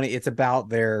about the money. It's about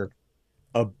their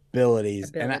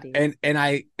abilities. And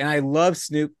I love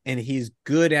Snoop, and he's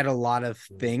good at a lot of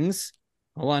things.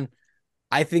 Hold on.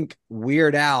 I think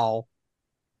Weird Al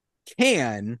he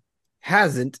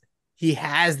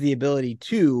has the ability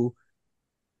to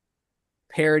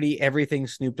parody everything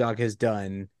Snoop Dogg has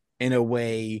done in a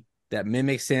way that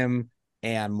mimics him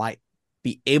and might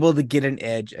be able to get an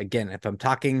edge. Again, if I'm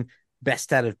talking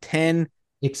best out of 10,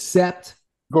 except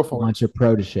Go for launch a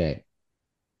protege.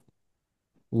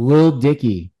 Lil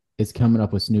Dicky is coming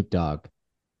up with Snoop Dogg.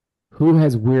 Who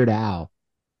has Weird Al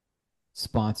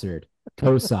sponsored,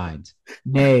 co-signed,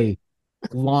 nay,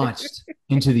 launched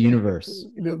into the universe?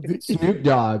 Snoop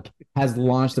Dogg has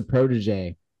launched a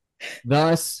protege,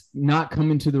 thus not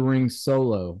coming to the ring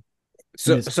solo.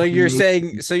 So you're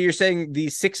saying the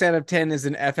 6 out of 10 is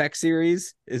an FX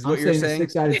series, is what you're saying?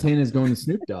 6 out of 10 is going to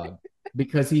Snoop Dogg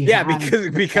because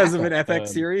because of an FX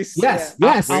series. Yes.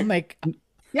 I'll make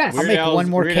one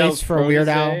more case for Weird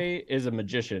Al. Is a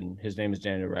magician. His name is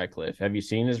Daniel Radcliffe. Have you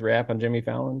seen his rap on Jimmy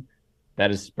Fallon?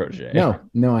 That is his protege.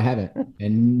 No, I haven't,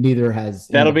 and neither has.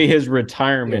 That'll be his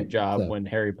retirement job when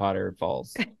Harry Potter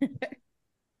falls.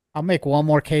 I'll make one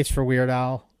more case for Weird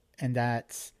Al, and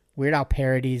that's Weird Al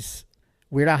parodies.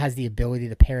 Weird Al has the ability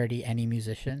to parody any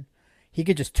musician. He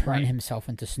could just turn himself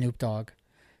into Snoop Dogg,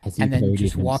 and then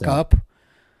just walk up,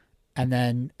 and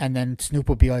then Snoop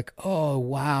would be like, "Oh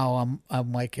wow,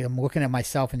 I'm looking at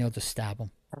myself," and he'll just stab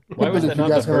him. Why was that not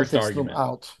the first argument?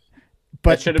 But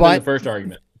that should have been the first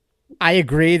argument. I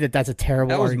agree that a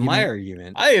terrible argument. That was my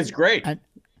argument. It's great.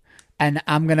 And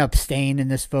I'm going to abstain in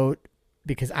this vote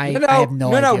because I have no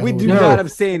idea. No, we do not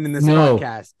abstain in this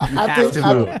podcast. You have to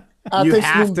vote. You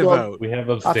have to vote. We have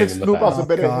I abstained think in the Snoop has a past.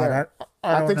 better hair.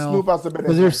 I think Snoop has a better hair.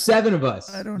 Because there's 7 of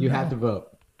us. I don't you know. have to vote.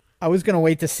 I was going to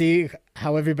wait to see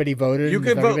how everybody voted. You and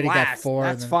can if vote everybody last. got 4.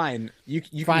 That's fine. You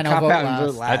Fine, can I'll cop vote out and vote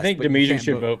last. last. I think but you Dimitri can't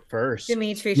should vote first.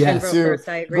 Dimitri Yes. should vote first.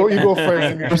 I agree. You go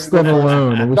first. We're still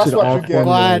alone, and we That's should what all you get.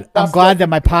 formulate. I'm glad that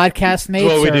my podcast mates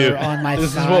This is what we are do. on my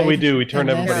This side. is what we do. We turn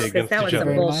in everybody this. against that was each some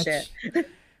other. bullshit.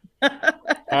 All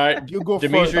right, You go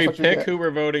first. Dimitri, That's what you pick get. who we're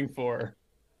voting for.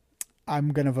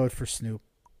 I'm going to vote for Snoop.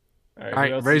 All All who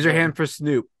right, else raise is your voting? hand for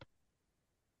Snoop.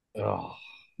 Oh,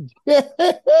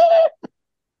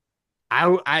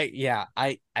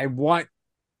 I want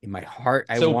in my heart.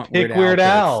 I So want pick Weird Weird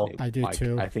Al. Al. Snoop. I do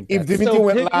too. I think If that's- Dimitri So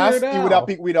went pick last, Weird you would have Al.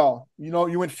 picked Weird Al.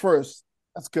 You went first.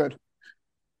 That's good.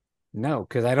 no,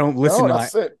 because I don't listen to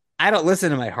that's it. I don't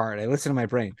listen to my heart. I listen to my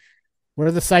brain.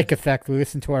 We're the psych effect. We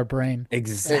listen to our brain.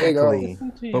 Exactly.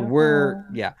 But we're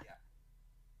yeah.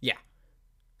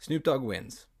 Snoop Dogg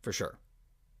wins for sure.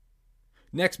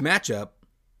 Next matchup,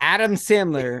 Adam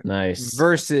Sandler Nice.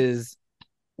 versus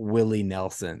Willie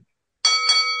Nelson.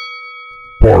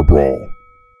 Bar brawl.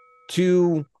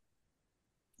 Two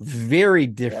very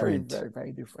different Very,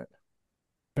 very different.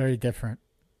 Very different.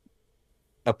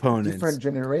 opponents. Different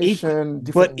generation,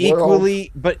 but different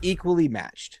world. equally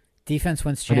matched. Defense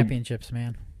wins championships,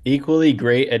 man. Equally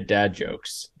great at dad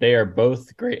jokes. They are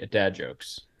both great at dad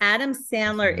jokes. Adam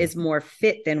Sandler is more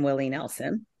fit than Willie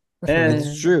Nelson.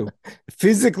 That's true.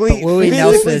 Physically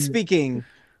Nelson- speaking,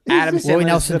 Adam Sandler Willie is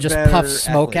Nelson the just better puffs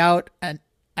smoke athlete. out, and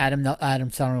Adam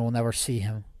Sandler will never see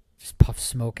him. Just puff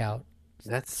smoke out.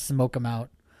 That's Smoke him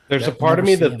out. there's a Yep, part of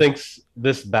never me see that him. thinks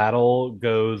this battle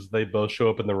goes. They both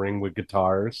show up in the ring with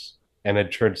guitars, and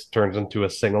it turns into a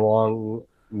sing along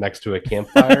next to a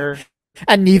campfire.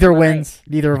 And neither Right. wins.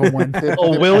 Neither of them win.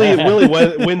 Oh, Willie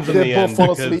wins in They the both end fall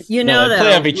because asleep. You No, know, they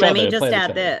play though, off each let other. me They just play off add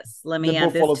each other. this. Let They me add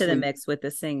both fall this to the asleep. mix with the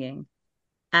singing.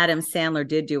 Adam Sandler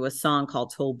did do a song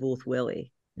called Toll Booth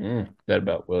Willie. That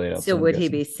about Willie Nelson. So I'm would he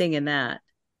guessing. be singing that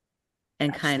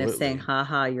and kind of saying, Absolutely. ha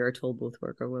ha, you're a toll booth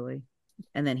worker, Willie?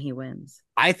 And then he wins.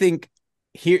 I think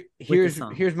here's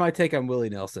song. my take on Willie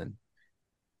Nelson.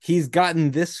 He's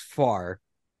gotten this far,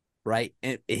 right?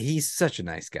 And he's such a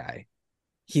nice guy.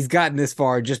 He's gotten this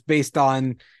far just based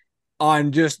on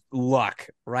just luck,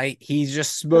 right? He's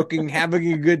just smoking,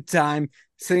 having a good time,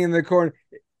 sitting in the corner.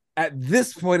 At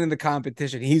this point in the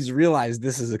competition, he's realized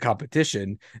this is a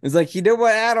competition. It's like, you know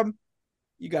what, Adam?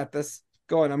 You got this.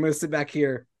 Go on. I'm gonna sit back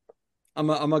here. I'm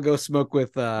gonna go smoke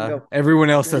with everyone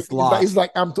else that's lost. He's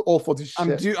like, I'm too old for this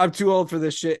shit. I'm too old for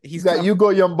this shit. He's like, you go,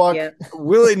 young buck. Yeah.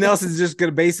 Willie Nelson's just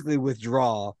gonna basically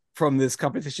withdraw from this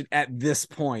competition at this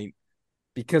point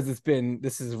because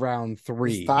this is round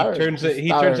 3. He's tired. he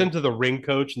tired. turns into the ring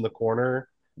coach in the corner.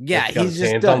 Yeah, He's got he's his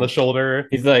just hands done. on the shoulder.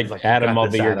 He's like, "You Adam, got I'll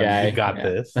this, be your Adam. guy. You got Yeah.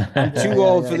 this." I'm too Yeah,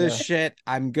 old yeah, for this yeah. shit.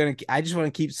 I just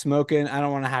want to keep smoking. I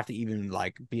don't want to have to even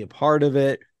like be a part of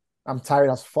it. I'm tired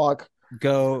as fuck.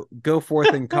 Go forth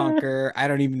and conquer. I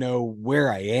don't even know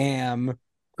where I am.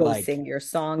 Go Like, sing your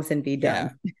songs and be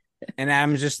done. And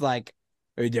I'm just like,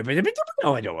 no,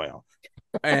 I don't will.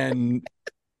 And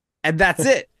that's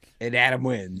it. And Adam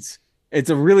wins. It's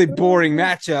a really boring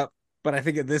matchup, but I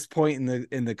think at this point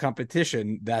in the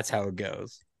competition, that's how it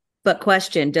goes. But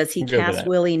question, does he cast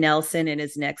Willie Nelson in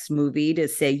his next movie to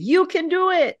say, you can do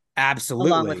it?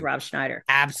 Absolutely. Along with Rob Schneider.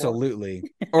 Absolutely.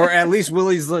 Or at least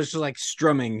Willie's just like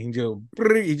strumming.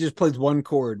 He just plays one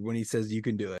chord when he says you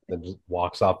can do it. And just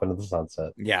walks off into the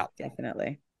sunset. Yeah.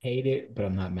 Definitely. Hate it, but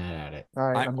I'm not mad at it.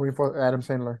 All right, I'm going for Adam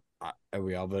Sandler. Are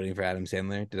we all voting for Adam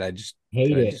Sandler? Did I just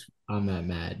hate it? I'm not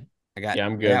mad.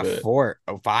 I'm good with 4.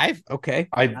 Oh, 5? Okay.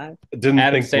 I didn't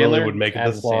think Sandler would make it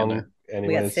this long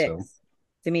anyway. We got 6.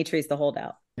 Dimitri's the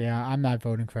holdout. Yeah, I'm not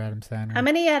voting for Adam Sandler. How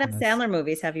many Adam Sandler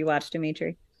movies have you watched,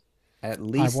 Dimitri? At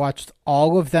least I've watched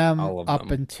all of them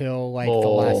up until like the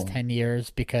last 10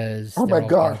 years because oh my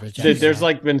god, there's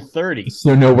like been 30.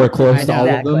 So nowhere close to all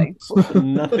of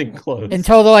them. Nothing close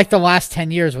until the last 10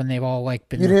 years when they've all like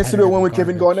been. You didn't see the one with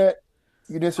Kevin Garnett.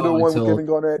 You didn't see the one with Kevin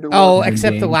Garnett.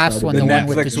 Except the last one, the one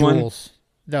with the jewels.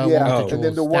 And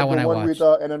then the one with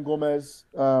Enan Gomez.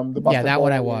 That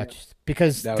one I watched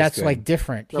because that's like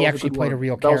different. He actually played a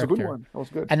real character. That was a good one. That was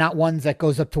good. And not ones that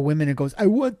goes up to women and goes, "I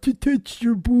want to touch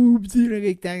your boobs."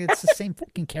 Like that. It's the same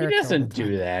fucking character. He doesn't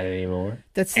do that anymore.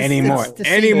 Anymore.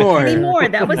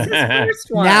 That was his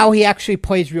first one. Now he actually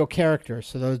plays real characters.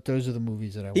 So those are the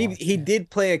movies that I watched. He did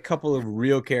play a couple of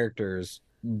real characters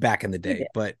back in the day,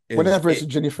 but whenever it's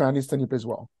Jennifer Aniston, he plays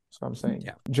well. That's what I'm saying.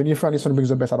 Yeah, Jennifer Aniston brings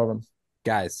the best out of him.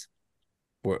 Guys,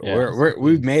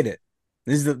 we've made it.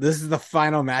 This is the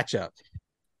final matchup.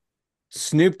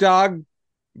 Snoop Dogg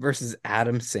versus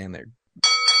Adam Sandler.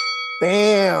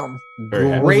 Damn.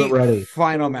 Great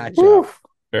final matchup.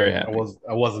 Very happy.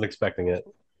 I wasn't expecting it.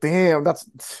 Damn,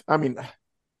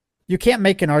 you can't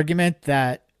make an argument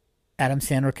that Adam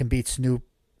Sandler can beat Snoop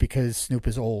because Snoop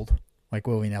is old, like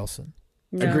Willie Nelson.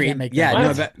 No. Agreed.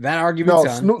 That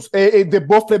argument's no, they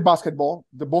both play basketball.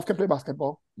 They both can play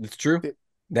basketball. That's true.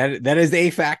 That is a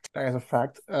fact. That is a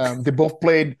fact. They both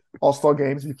played All-Star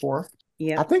games before.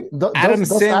 Yeah, I think Adam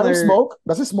smoke?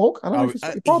 Does he smoke? I don't know.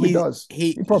 If he probably does.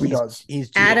 He probably does.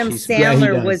 Adam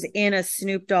Sandler was in a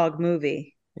Snoop Dogg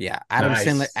movie. Yeah, Adam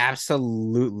Sandler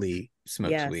absolutely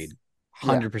smokes weed,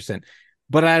 100%.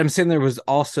 But Adam Sandler was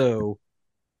also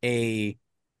a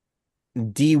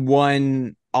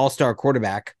D1 all-star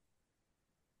quarterback,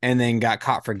 and then got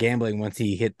caught for gambling once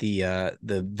he hit the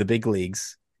big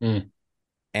leagues,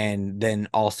 and then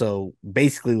also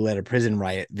basically led a prison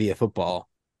riot via football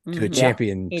to a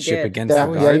championship against the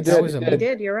Guards. He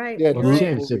did. You're right. Yeah, the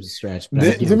championship's a stretch.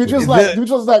 Dimitri's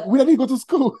like, we didn't go to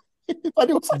school.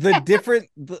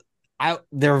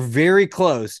 They're very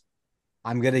close.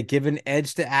 I'm gonna give an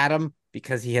edge to Adam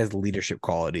because he has leadership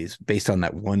qualities based on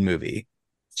that one movie.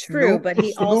 True, but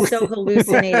he also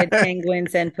hallucinated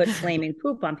penguins and put flaming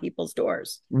poop on people's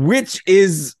doors, which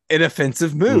is an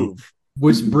offensive move.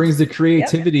 Which brings the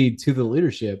creativity to the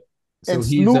leadership. So and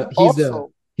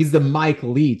he's the Mike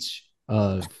Leach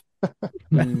of.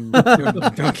 Don't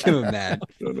give him that.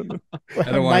 I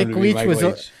don't want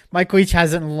Mike Leach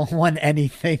hasn't won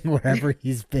anything wherever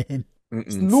he's been.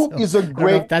 Snoop is a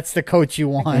great. That's the coach you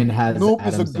want. Snoop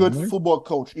is a good football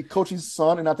coach. He coached his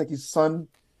son, and I think his son.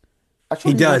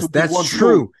 Actually, he does. That's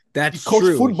true. That's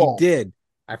true. Football. He did.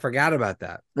 I forgot about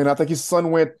that. And I think his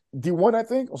son went D1, I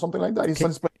think, or something like that. His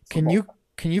son's playing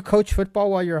Can you coach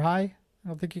football while you're high? I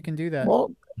don't think you can do that.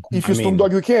 Well, if you're Snoop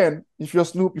Dogg, you can. If you're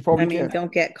Snoop, you probably can.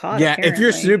 Don't get caught. Yeah, if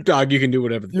you're Snoop Dogg, you can do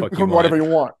whatever the fuck you want. Whatever you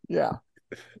want. Yeah.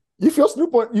 If you're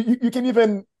Snoop Dogg, you can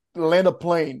even land a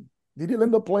plane. Did he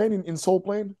land a plane in Soul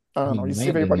Plane? I don't know. You see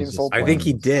everybody in Soul Plane. I think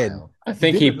he did. I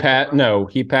think he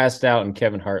passed out and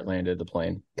Kevin Hart landed the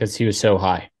plane because he was so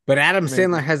high. But Adam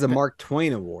Sandler has a Mark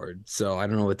Twain award, so I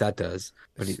don't know what that does.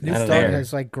 But Snoop Dogg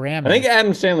has like Grammy. I think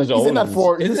Adam Sandler's older. Isn't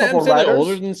Adam Sandler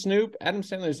older than Snoop? Adam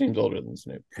Sandler seems older than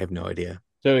Snoop. I have no idea.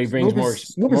 So he brings more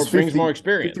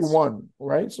experience. 51,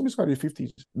 right? Snoop's got to be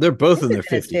 50s. They're both in their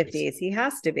 50s. He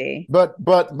has to be. But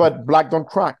black don't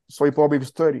crack, so he probably was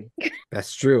 30.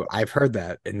 That's true. I've heard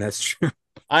that, and that's true.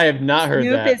 I have not heard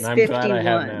that, and I'm glad I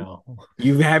have now.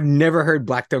 You have never heard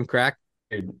black don't crack?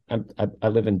 Dude, I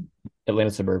live in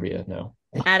Atlanta suburbia. No.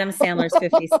 Adam Sandler's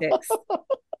 56.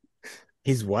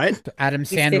 He's what? Adam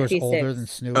Sandler's older than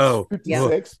Snoop. Oh,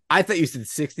 56. I thought you said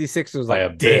 66. I was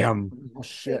like, damn. Oh,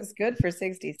 shit. It's good for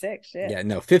 66. Shit. Yeah,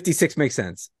 no, 56 makes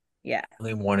sense. Yeah.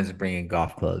 Only one is bringing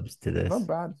golf clubs to this.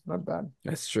 Not bad.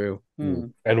 That's true.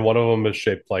 And one of them is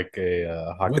shaped like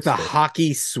a hockey with stick. a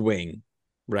hockey swing.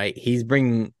 Right. He's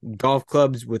bringing golf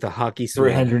clubs with a hockey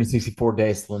swing. 364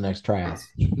 days till the next tryouts.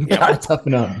 Gotta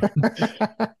toughen up.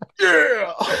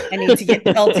 Yeah. I need to get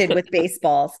pelted with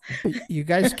baseballs. You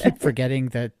guys keep forgetting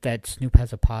that Snoop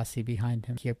has a posse behind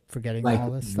him. Keep forgetting Like,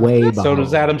 all this stuff. way So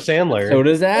does Adam Sandler. So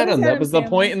does Adam. That was the Sandler.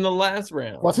 point in the last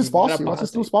round. What's his He's got a posse? What's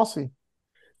his posse. new posse?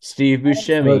 Steve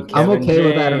Buscemi. Look, I'm Kevin okay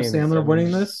with Adam James, Sandler winning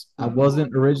and- this. I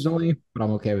wasn't originally, but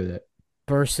I'm okay with it.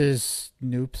 Versus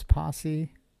Snoop's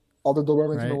posse. All the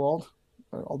Dobermans in the Right. world?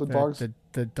 All the dogs?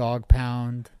 The dog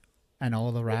pound and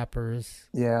all the rappers.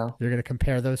 Yeah. You're gonna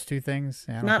compare those two things?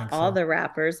 Yeah, I don't Not think all so. the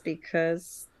rappers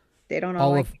because they don't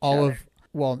all, like each all other. of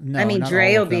well, no. I mean, not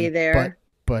Dre all of will be them, there.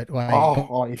 But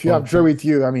like, If you have Dre with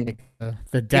you, I mean,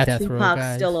 the death row Tupac's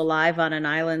guys. still alive on an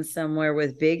island somewhere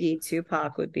with Biggie.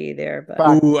 Tupac would be there, but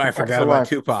Fact. Ooh, I Tupac's forgot about alive.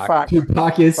 Tupac. Fact.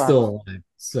 Tupac is Fact. still alive,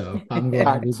 so I'm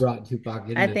glad we Fact. brought Tupac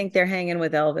in. I think they're hanging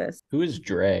with Elvis. Who is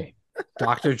Dre?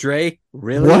 Dr. Dre?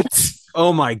 Really? What?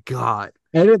 Oh my God.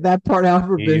 Edit that part out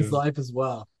for He's- Ben's life as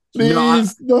well.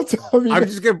 Please, don't tell me. I'm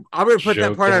gonna put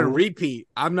that part on Joking. repeat.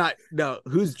 I'm not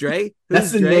who's Dre?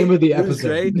 That's Who's the Dre? name of the Who's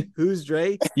Dre? episode. Who's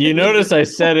Dre? You notice I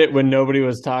said it when nobody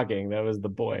was talking. That was the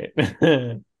point. But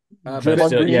Draymond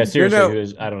still, Green? yeah, seriously, No, who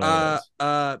is? I don't know. who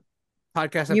it is.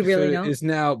 Podcast episode You really know? is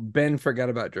now Ben forgot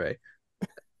about Dre.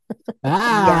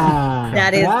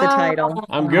 That is the title.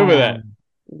 I'm good with that.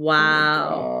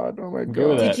 Wow. God, oh my I'm good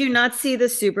with God. that. Did you not see the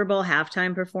Super Bowl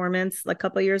halftime performance a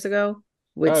couple years ago?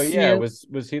 With Oh yeah,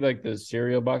 Snoop? was he like the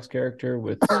cereal box character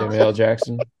with Samuel L.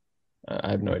 Jackson?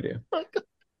 I have no idea.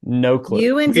 No clue.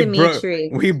 You and We broke- Dimitri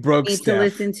We broke need to Steph.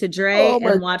 listen to Dre Oh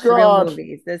my and watch God. real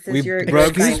movies. This is We your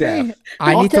broke assignment. Steph.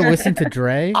 I How need to can- listen to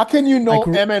Dre. How can you know I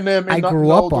grew- Eminem and I not grew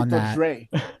know up on Dr. that. Dre?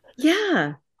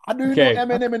 Yeah. How do you Okay. know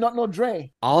Eminem and not know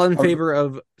Dre? All in Are- favor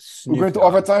of Snoop We're going to Dogg.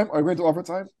 overtime? Are we going to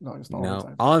overtime? No, it's not No.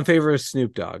 overtime. All in favor of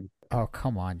Snoop Dogg. Oh,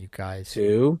 come on, you guys.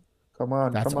 2. Come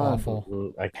on, That's come on.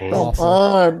 awful. I can't. Come Awful.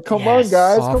 on, come on, Yes.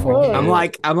 guys, Awful. come on. I'm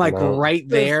like No. right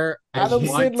there. I Adam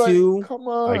want Sandler, to. come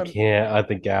on. I can't. I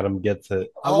think Adam gets it.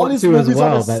 I All want these to as movies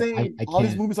well, are the but same. I All these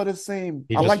can't. movies are the same.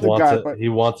 He I just like the wants guy, it. but He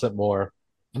wants it more.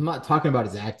 I'm not talking about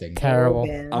his acting. Terrible.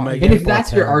 Ben. I'm gonna And get if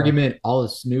that's your terrible. argument, all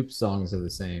of Snoop's songs are the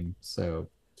same. So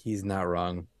He's not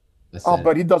wrong. that's oh, it.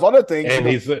 but he does other things. And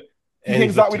he's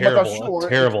hangs out with Martha terrible, Stewart.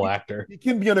 terrible actor. He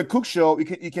can be on a cook show. He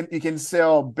can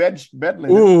sell bed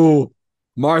linen. Ooh,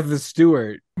 Martha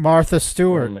Stewart. Martha Oh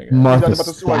Stewart. my God. Martha He does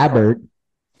Martha Stewart. Stabbert.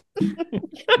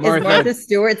 Is Martha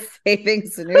Stewart saving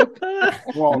Snoop?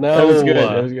 Well, No, That was good.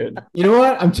 That was good. You know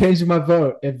what? I'm changing my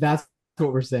vote if that's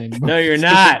what we're saying. No, you're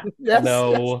not. yes,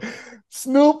 No. yes.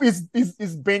 Snoop is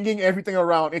banging everything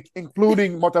around,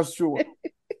 including Martha Stewart.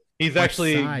 He's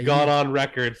actually side. gone on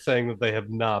record saying that they have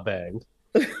not banged.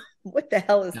 What the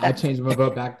hell is I that? changed my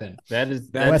vote back then. That's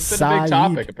West been a big Side.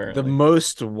 topic The apparently.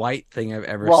 most white thing I've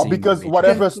ever Well, seen. because Dimitri.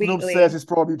 whatever Snoop Completely. says is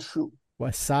probably true.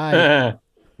 West Side.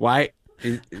 White.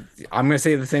 I'm gonna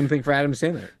say the same thing for Adam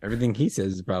Sandler. Everything he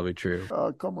says is probably true.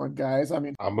 Come on, guys. I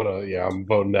mean, I'm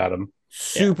voting Adam.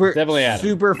 Super, definitely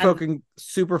Adam.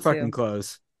 super fucking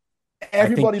close.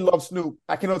 everybody loves Snoop.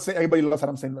 I cannot say everybody loves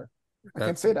Adam Sandler. I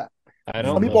can't say that. I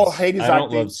don't. Some people love, hate his I don't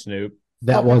acting. love Snoop.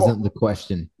 That Some people- wasn't the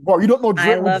question. Well, you don't know I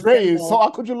Dre, who love Dre them is, so both. how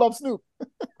could you love Snoop?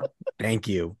 Thank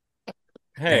you.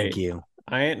 Hey, Thank you.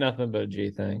 I ain't nothing but a G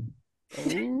thing.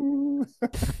 Ooh.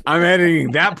 I'm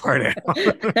editing that part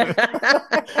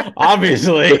out.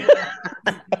 Obviously.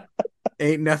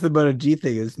 Ain't nothing but a G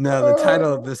thing is the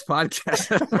title of this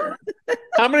podcast.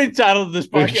 How many titles of this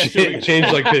We've podcast should we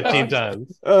changed like 15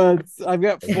 times. I've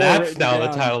got four. That's written now the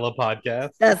down. title of the podcast.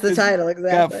 That's the title, Got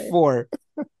exactly. 4.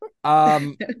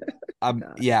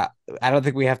 Yeah, I don't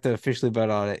think we have to officially vote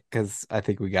on it because I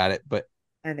think we got it. But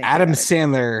I think Adam I got it.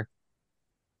 Sandler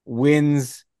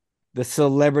wins the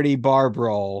celebrity bar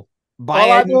brawl by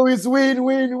All I a- know is win,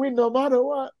 no matter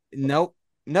what. nope.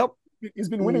 He's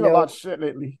been winning a lot of shit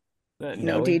lately.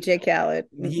 No DJ Khaled.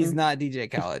 He's Mm-mm. not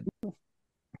DJ Khaled.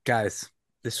 Guys,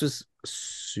 this was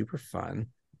super fun.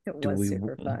 It was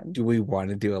super fun. Do we want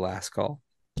to do a last call?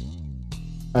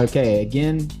 Okay,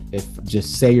 again, if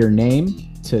just say your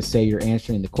name to say you're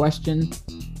answering the question,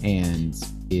 and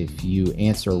if you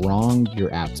answer wrong,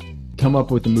 you're out. Come up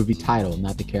with the movie title,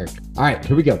 not the character. All right,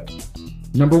 here we go.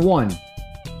 Number 1.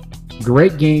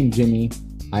 Great game, Jimmy.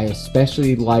 I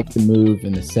especially like the move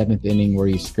in the 7th inning where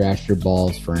you scratch your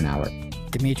balls for an hour.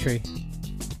 Dimitri.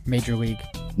 Major League.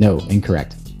 No,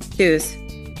 incorrect. Choose.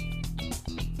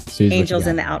 Suze, what you Angels got?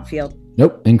 in the outfield.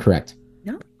 Nope, incorrect.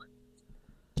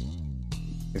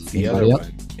 It's the Anybody other else?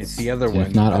 one. It's the other And one.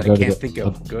 if not, I'll but go I to can't the- think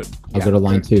of good. I'll go to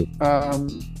line 2. Oh,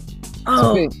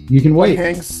 Okay, You can Tommy wait.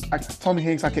 Hanks. Tommy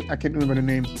Hanks. I can't remember the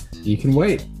name. You can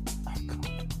wait.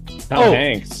 Tom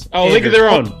Hanks. Oh, League of Their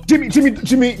Own. Jimmy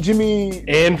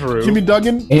Andrew.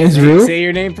 Duggan. Andrew. Say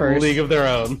your name first. League of Their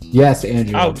Own. Yes,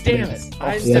 Andrew. Oh, damn it.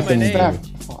 I just said my name. Steph.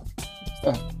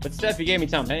 But Steph, you gave me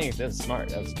Tom Hanks. That's smart.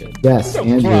 That was good. Yes,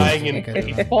 Andrew. Crying in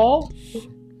baseball.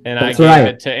 And That's I gave right.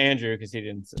 it to Andrew because he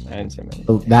didn't say my name.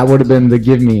 That would have been the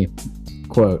give me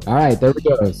quote. All right, there we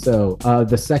go. So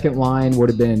the second line would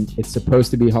have been, it's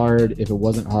supposed to be hard. If it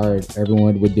wasn't hard,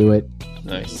 everyone would do it.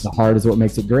 Nice. The hard is what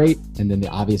makes it great. And then the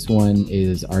obvious one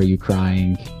is, are you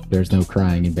crying? There's no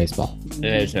crying in baseball.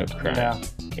 There's no crying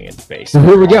in baseball. So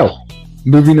here we go.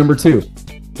 Movie number 2.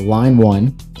 Line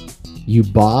 1. You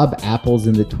bob apples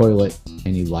in the toilet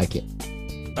and you like it.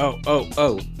 Oh.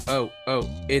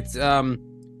 It's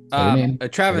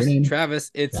Travis. Travis.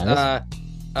 It's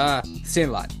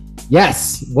Sandlot.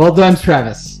 Yes. Well done,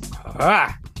 Travis.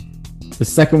 The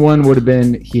second one would have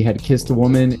been, he had kissed a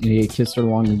woman and he had kissed her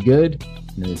long and good.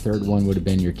 And then the third one would have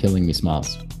been, you're killing me,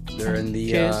 Smiles. They're in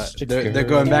the they're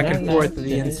going back and forth with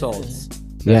the insults.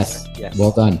 Yes. Yes.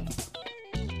 Well done.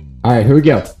 All right, here we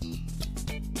go.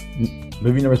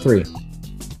 Movie number 3.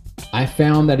 I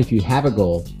found that if you have a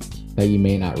goal, that you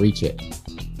may not reach it.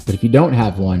 But if you don't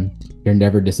have one, you're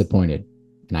never disappointed.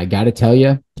 And I got to tell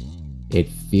you, it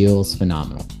feels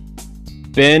phenomenal.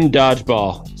 Ben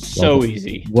Dodgeball. So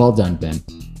easy. Well done, Ben.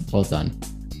 Well done.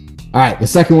 All right, the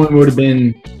second one would have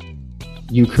been,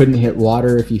 you couldn't hit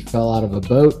water if you fell out of a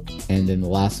boat. And then the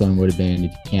last one would have been,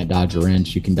 if you can't dodge a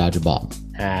wrench, you can dodge a ball.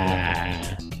 All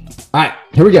right,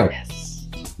 here we go. Yes.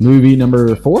 Movie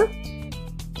number 4.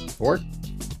 4?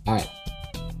 All right.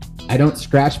 I don't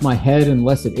scratch my head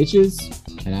unless it itches,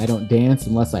 and I don't dance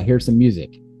unless I hear some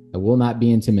music. I will not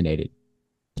be intimidated.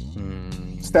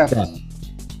 Steph.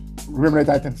 Remember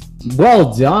the Titans.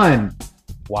 Well done.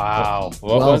 Wow.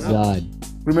 Well done.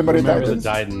 Remember the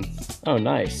Titans. Oh,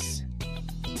 nice.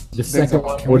 The second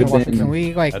one would have been. Can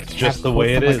we That's just the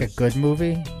way it is. Like a good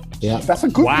movie. Yeah. That's a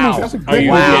good movie. That's a Are great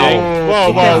you movie. kidding? Whoa.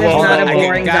 It's not a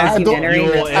boring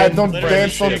documentary. I don't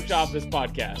dance on. Kicked off this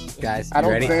podcast. Guys, I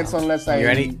don't ready? dance unless I. You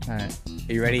ready? All right.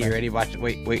 Are you ready? You ready? Watch.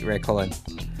 Wait, Rick. Hold on.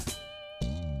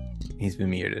 He's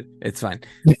been muted. It's fine.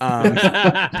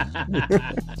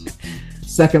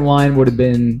 Second line would have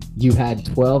been, you had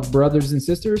 12 brothers and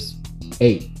sisters?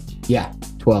 8. Yeah,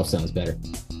 12 sounds better.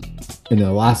 And then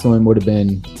the last one would have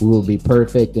been, we will be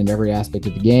perfect in every aspect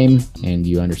of the game. And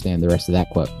you understand the rest of that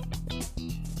quote.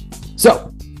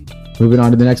 So, moving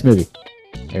on to the next movie.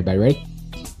 Everybody ready?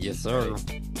 Yes, sir.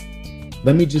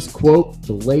 Let me just quote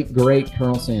the late, great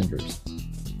Colonel Sanders.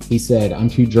 He said, I'm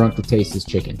too drunk to taste this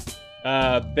chicken.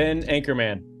 Ben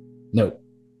Anchorman. No.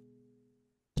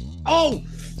 Oh!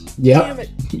 Yep. Damn it.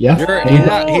 Yeah.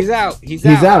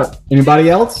 He's out. Anybody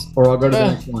else? Or I'll go to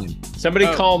the next line. Somebody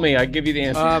call me. I'll give you the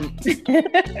answer. Do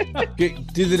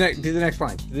the next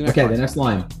line. The next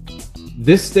line.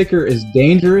 This sticker is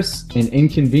dangerous and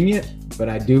inconvenient, but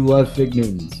I do love Fig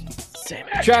Newtons. Same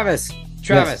Travis.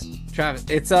 Yes.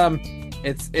 It's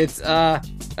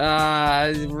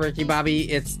Ricky Bobby.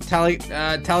 It's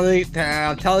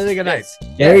Talladega Nights.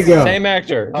 There you go. Same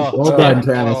actor. Well done,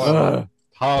 Travis.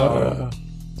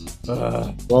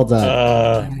 Well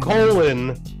done.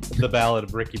 Colon, the Ballad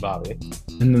of Ricky Bobby.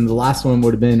 And then the last one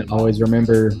would have been, always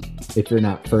remember, if you're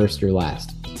not first, you're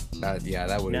last. Yeah,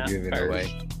 that would have given it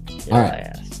away. All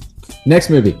right. Next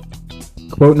movie.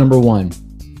 Quote number 1.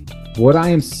 What I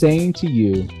am saying to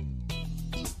you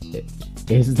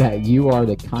is that you are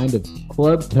the kind of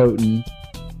club-toting,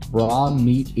 raw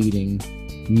meat-eating,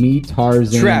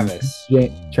 Tarzan.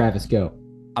 Travis, go.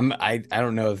 I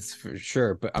don't know this for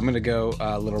sure, but I'm gonna go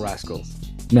Little Rascals.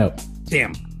 No.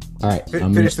 Damn. All right.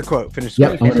 Finish the quote. I'm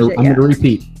gonna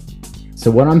repeat.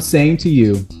 So what I'm saying to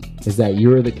you is that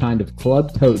you are the kind of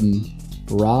club-toting,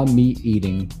 raw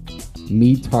meat-eating,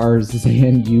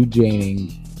 Tarzan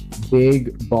Eugening,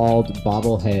 big bald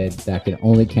bobblehead that can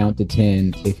only count to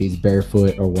 10 if he's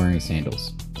barefoot or wearing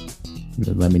sandals.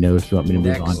 Let me know if you want me to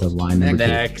move on to line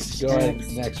number 2. Go ahead.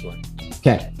 Next one.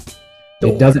 Okay.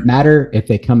 It doesn't matter if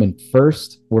they come in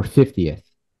first or 50th.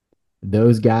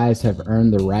 Those guys have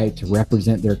earned the right to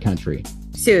represent their country.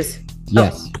 Suze.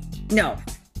 Yes. Oh, no.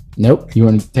 Nope. You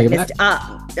want to take it back?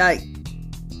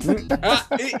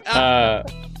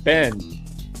 Ben.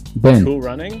 Cool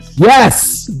Runnings?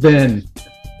 Yes, Ben.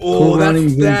 Oh, Cool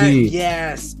Runnings indeed.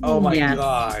 Yes. Oh my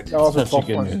God. That was Such a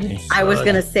good movie. I was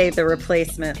gonna say The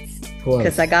Replacements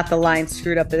because I got the line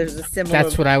screwed up. There's a similar.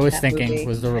 That's what I was thinking movie.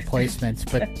 was The Replacements,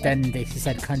 but then he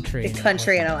said country. The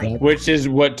country, and I'm like, which is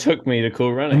what took me to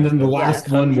Cool Runnings. And then the last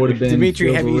one would have been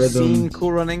Dimitri. Have you Rhythm. seen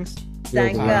Cool Runnings?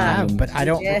 thank God. But I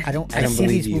don't. I see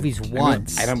these movies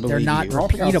once. I don't believe They're not you.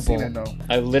 repeatable.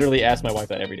 I literally ask my wife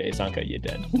that every day. Sanka, you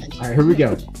dead? All right, here we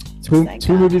go.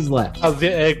 Two movies left. How's the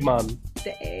Eggman?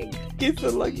 The egg. He's so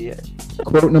lucky.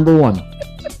 Quote number 1.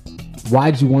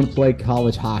 Why'd you want to play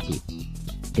college hockey?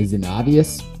 Is it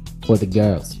obvious or the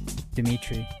girls?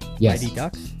 Dimitri. Yes. Mighty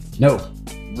Ducks? No.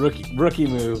 Rookie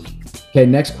move. Okay,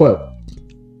 next quote.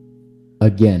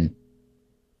 Again.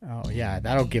 Oh, yeah,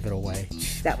 that'll give it away.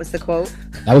 That was the quote.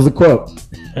 That was the quote.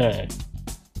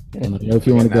 And let me know if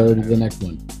you want to go to the next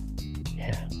one.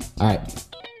 Yeah. All right.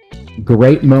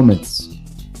 Great moments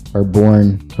are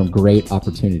born from great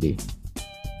opportunity.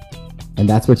 And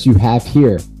that's what you have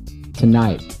here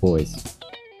tonight, boys.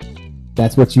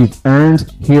 That's what you've earned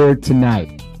here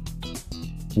tonight.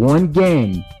 One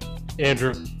game.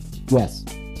 Andrew. Yes.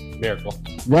 Miracle.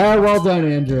 Well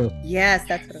done, Andrew. Yes,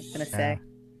 that's what I was gonna say.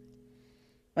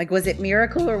 Like, was it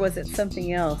Miracle or was it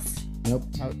something else? Nope.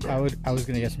 I was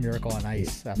gonna guess Miracle on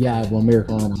Ice. Yeah, well,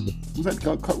 Miracle on Ice. Was that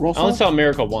Kurt Russell? I only saw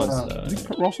Miracle once, though. Is it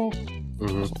Kurt Russell?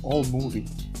 Mm-hmm. It's an old movie.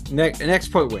 Next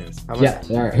point wins. Yeah.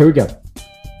 All right. Here we go.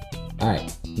 All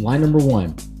right. Line number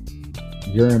 1.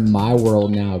 You're in my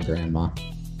world now, Grandma.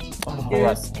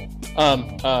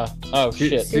 Oh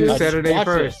shit. Do I Saturday watched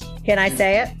first. this. Can I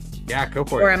say it? Yeah, go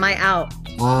for Or it. am I out?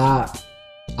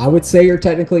 I would say you're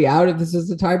technically out if this is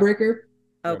a tiebreaker,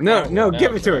 Okay. No,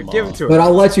 give it to her. Give it to but her.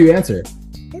 I'll let you answer.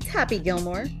 It's Happy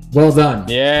Gilmore. Well done.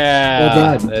 Yeah,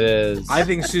 Well done. it is. I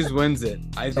think Suze wins it.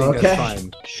 I think Okay. that's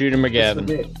fine. Shoot him again.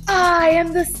 I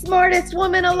am the smartest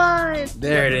woman alive.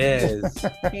 There it is.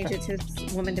 Change it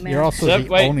to woman to man. You're also Steph, the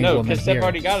wait, only no, woman because Steph here.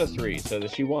 already got a 3, so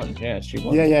that she won. Yeah, she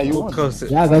won. Yeah, you won. Close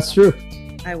it. Yeah, that's true.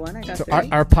 I won. I got So 3.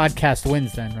 our podcast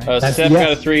wins then, right? That's- Steph yeah.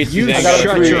 got a 3. You Suzanne I got got a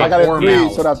shut a 3. three. your I got a whore 3,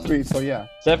 mouth. so that's 3. So yeah.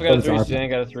 Steph got a That's 3. awesome. Suzanne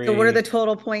got a 3. So what are the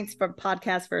total points for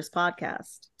podcast versus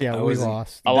podcast? Yeah, I we wasn't-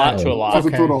 lost. A lot to a lot. That's a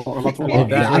Okay. total. That's a If lot.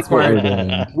 that's what we're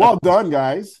doing. Well done,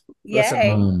 guys. Listen,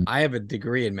 Yay. I have a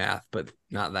degree in math, but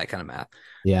not that kind of math.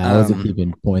 Yeah, I wasn't Um,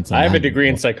 keeping points on I have a that. degree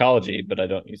in psychology, but I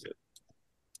don't use it.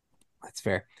 That's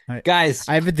fair. I- Guys,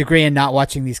 I have a degree in not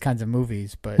watching these kinds of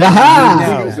movies, but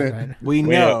Aha! We know. right? we We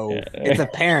know don't- it's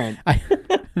apparent.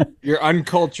 You're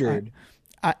uncultured.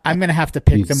 I'm gonna have to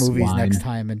pick You the movies swine. next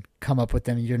time and come up with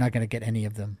them. You're not gonna get any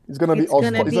of them. It's gonna be It's all.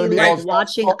 gonna It's be gonna be like all.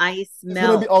 watching ice It's gonna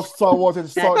melt. be all Star Wars and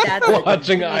Star. That's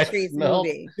Watching ice Dimitri's melt.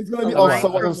 movie. It's gonna be A all line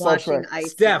Star Wars from and Star watching Trek.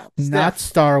 ice Steph, melt. Not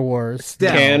Star Wars.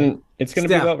 Steph. It's going to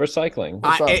be Steph. about recycling.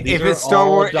 up? If These it's are Star all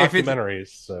Wars, if it's documentaries,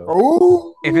 so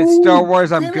Oh, If it's Star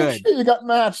Wars, I'm Dimitri, good. You got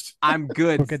matched. I'm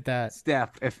good. Look at that.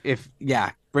 Steph. If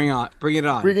bring it on. Bring it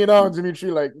on, Dimitri.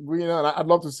 Like bring it on. I'd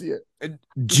love to see it.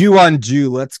 Jew on Jew.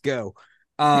 Let's go.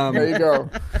 There you go.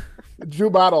 Jew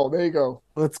battle. There you go.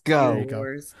 Let's There go. you go.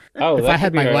 Wars. Oh, If that I could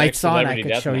had be my our lights next on, I celebrity could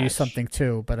death show you match. something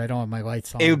too, but I don't have my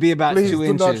lights on. It would be about Please 2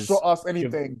 do not inches. show us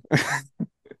anything.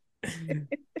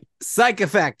 Psych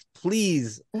Effect,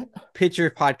 please pitch your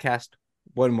podcast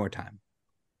one more time.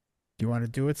 You want to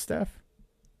do it, Steph?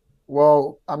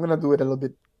 Well, I'm gonna do it a little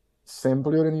bit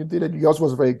simpler than you did it. Yours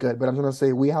was very good, but I'm gonna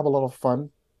say we have a lot of fun.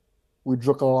 We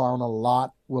joke around a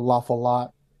lot. We laugh a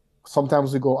lot.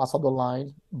 Sometimes we go outside the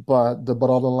line, but the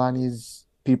bottom line is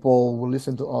people will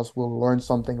listen to us, will learn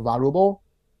something valuable,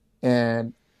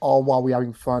 and all while we're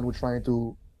having fun, we're trying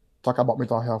to talk about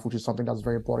mental health, which is something that's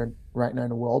very important right now in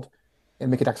the world,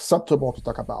 and make it acceptable to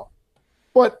talk about.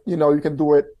 But you can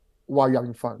do it while you're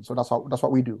having fun. So that's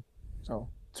what we do. So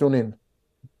tune in.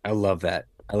 I love that.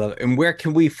 I love it. And where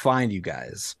can we find you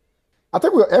guys? I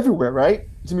think we're everywhere, right?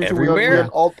 Dimitri, Everywhere?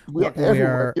 We're Yeah, we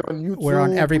everywhere. are- We're on YouTube. we're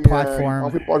on every we're platform.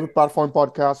 On every platform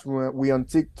podcast. We're on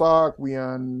TikTok. We're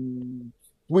on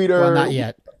Twitter. Well, not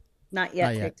yet. Not yet.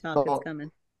 Not yet. TikTok Oh. is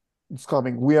coming. It's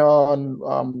coming. We're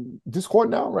on Discord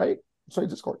now, right? Sorry,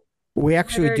 Discord. We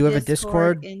actually Twitter, do have a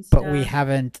Discord, Discord, but we Insta.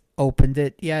 haven't opened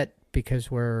it yet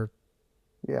because we're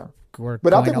Yeah. we're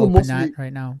But I going think to we're open mostly- that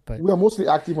right now. But We are mostly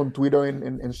active on Twitter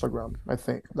and Instagram, I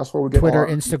think. That's where we get Twitter, our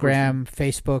Instagram,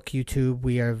 Facebook,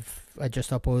 YouTube. I just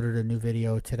uploaded a new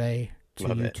video today to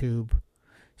Love it. YouTube.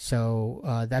 So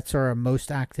that's our most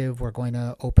active. We're going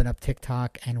to open up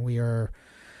TikTok, and we are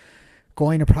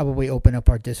going to probably open up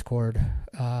our Discord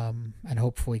and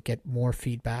hopefully get more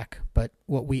feedback. But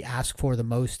what we ask for the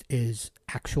most is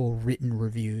actual written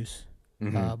reviews.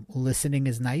 Listening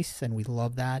is nice, and we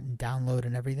love that, and download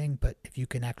and everything. But if you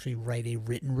can actually write a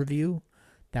written review,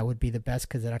 that would be the best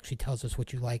because it actually tells us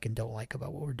what you like and don't like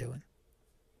about what we're doing.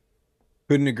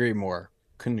 Couldn't agree more.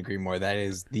 That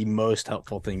is the most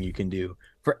helpful thing you can do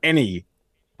for any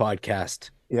podcast,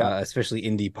 especially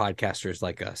indie podcasters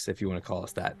like us, if you want to call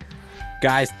us that.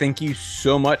 Guys, thank you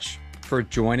so much for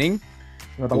joining.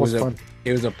 No, that was fun.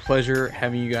 It was a pleasure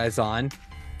having you guys on.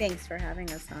 Thanks for having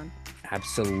us on.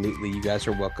 Absolutely. You guys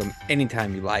are welcome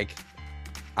anytime you like.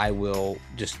 I will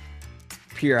just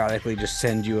periodically just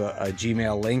send you a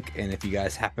Gmail link, and if you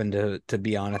guys happen to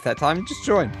be on at that time, just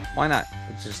join. Why not?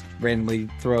 Let's just randomly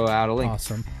throw out a link.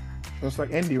 Awesome. Just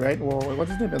like Andy, right? Well,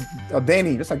 what's his name?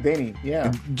 Danny, just like Danny.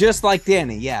 Yeah. Just like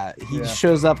Danny, yeah. He just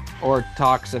shows up or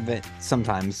talks of it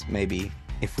sometimes, maybe,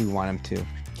 if we want him to.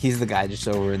 He's the guy just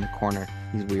over in the corner.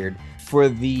 He's weird. For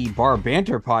the Bar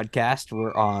Banter podcast,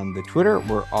 we're on the Twitter,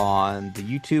 we're on the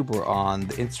YouTube, we're on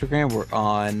the Instagram, we're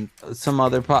on some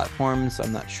other platforms.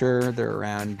 I'm not sure. They're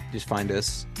around. Just find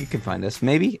us. You can find us.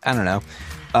 Maybe. I don't know.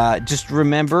 Just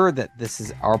remember that this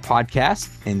is our podcast,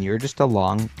 and you're just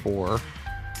along for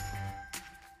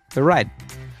the ride.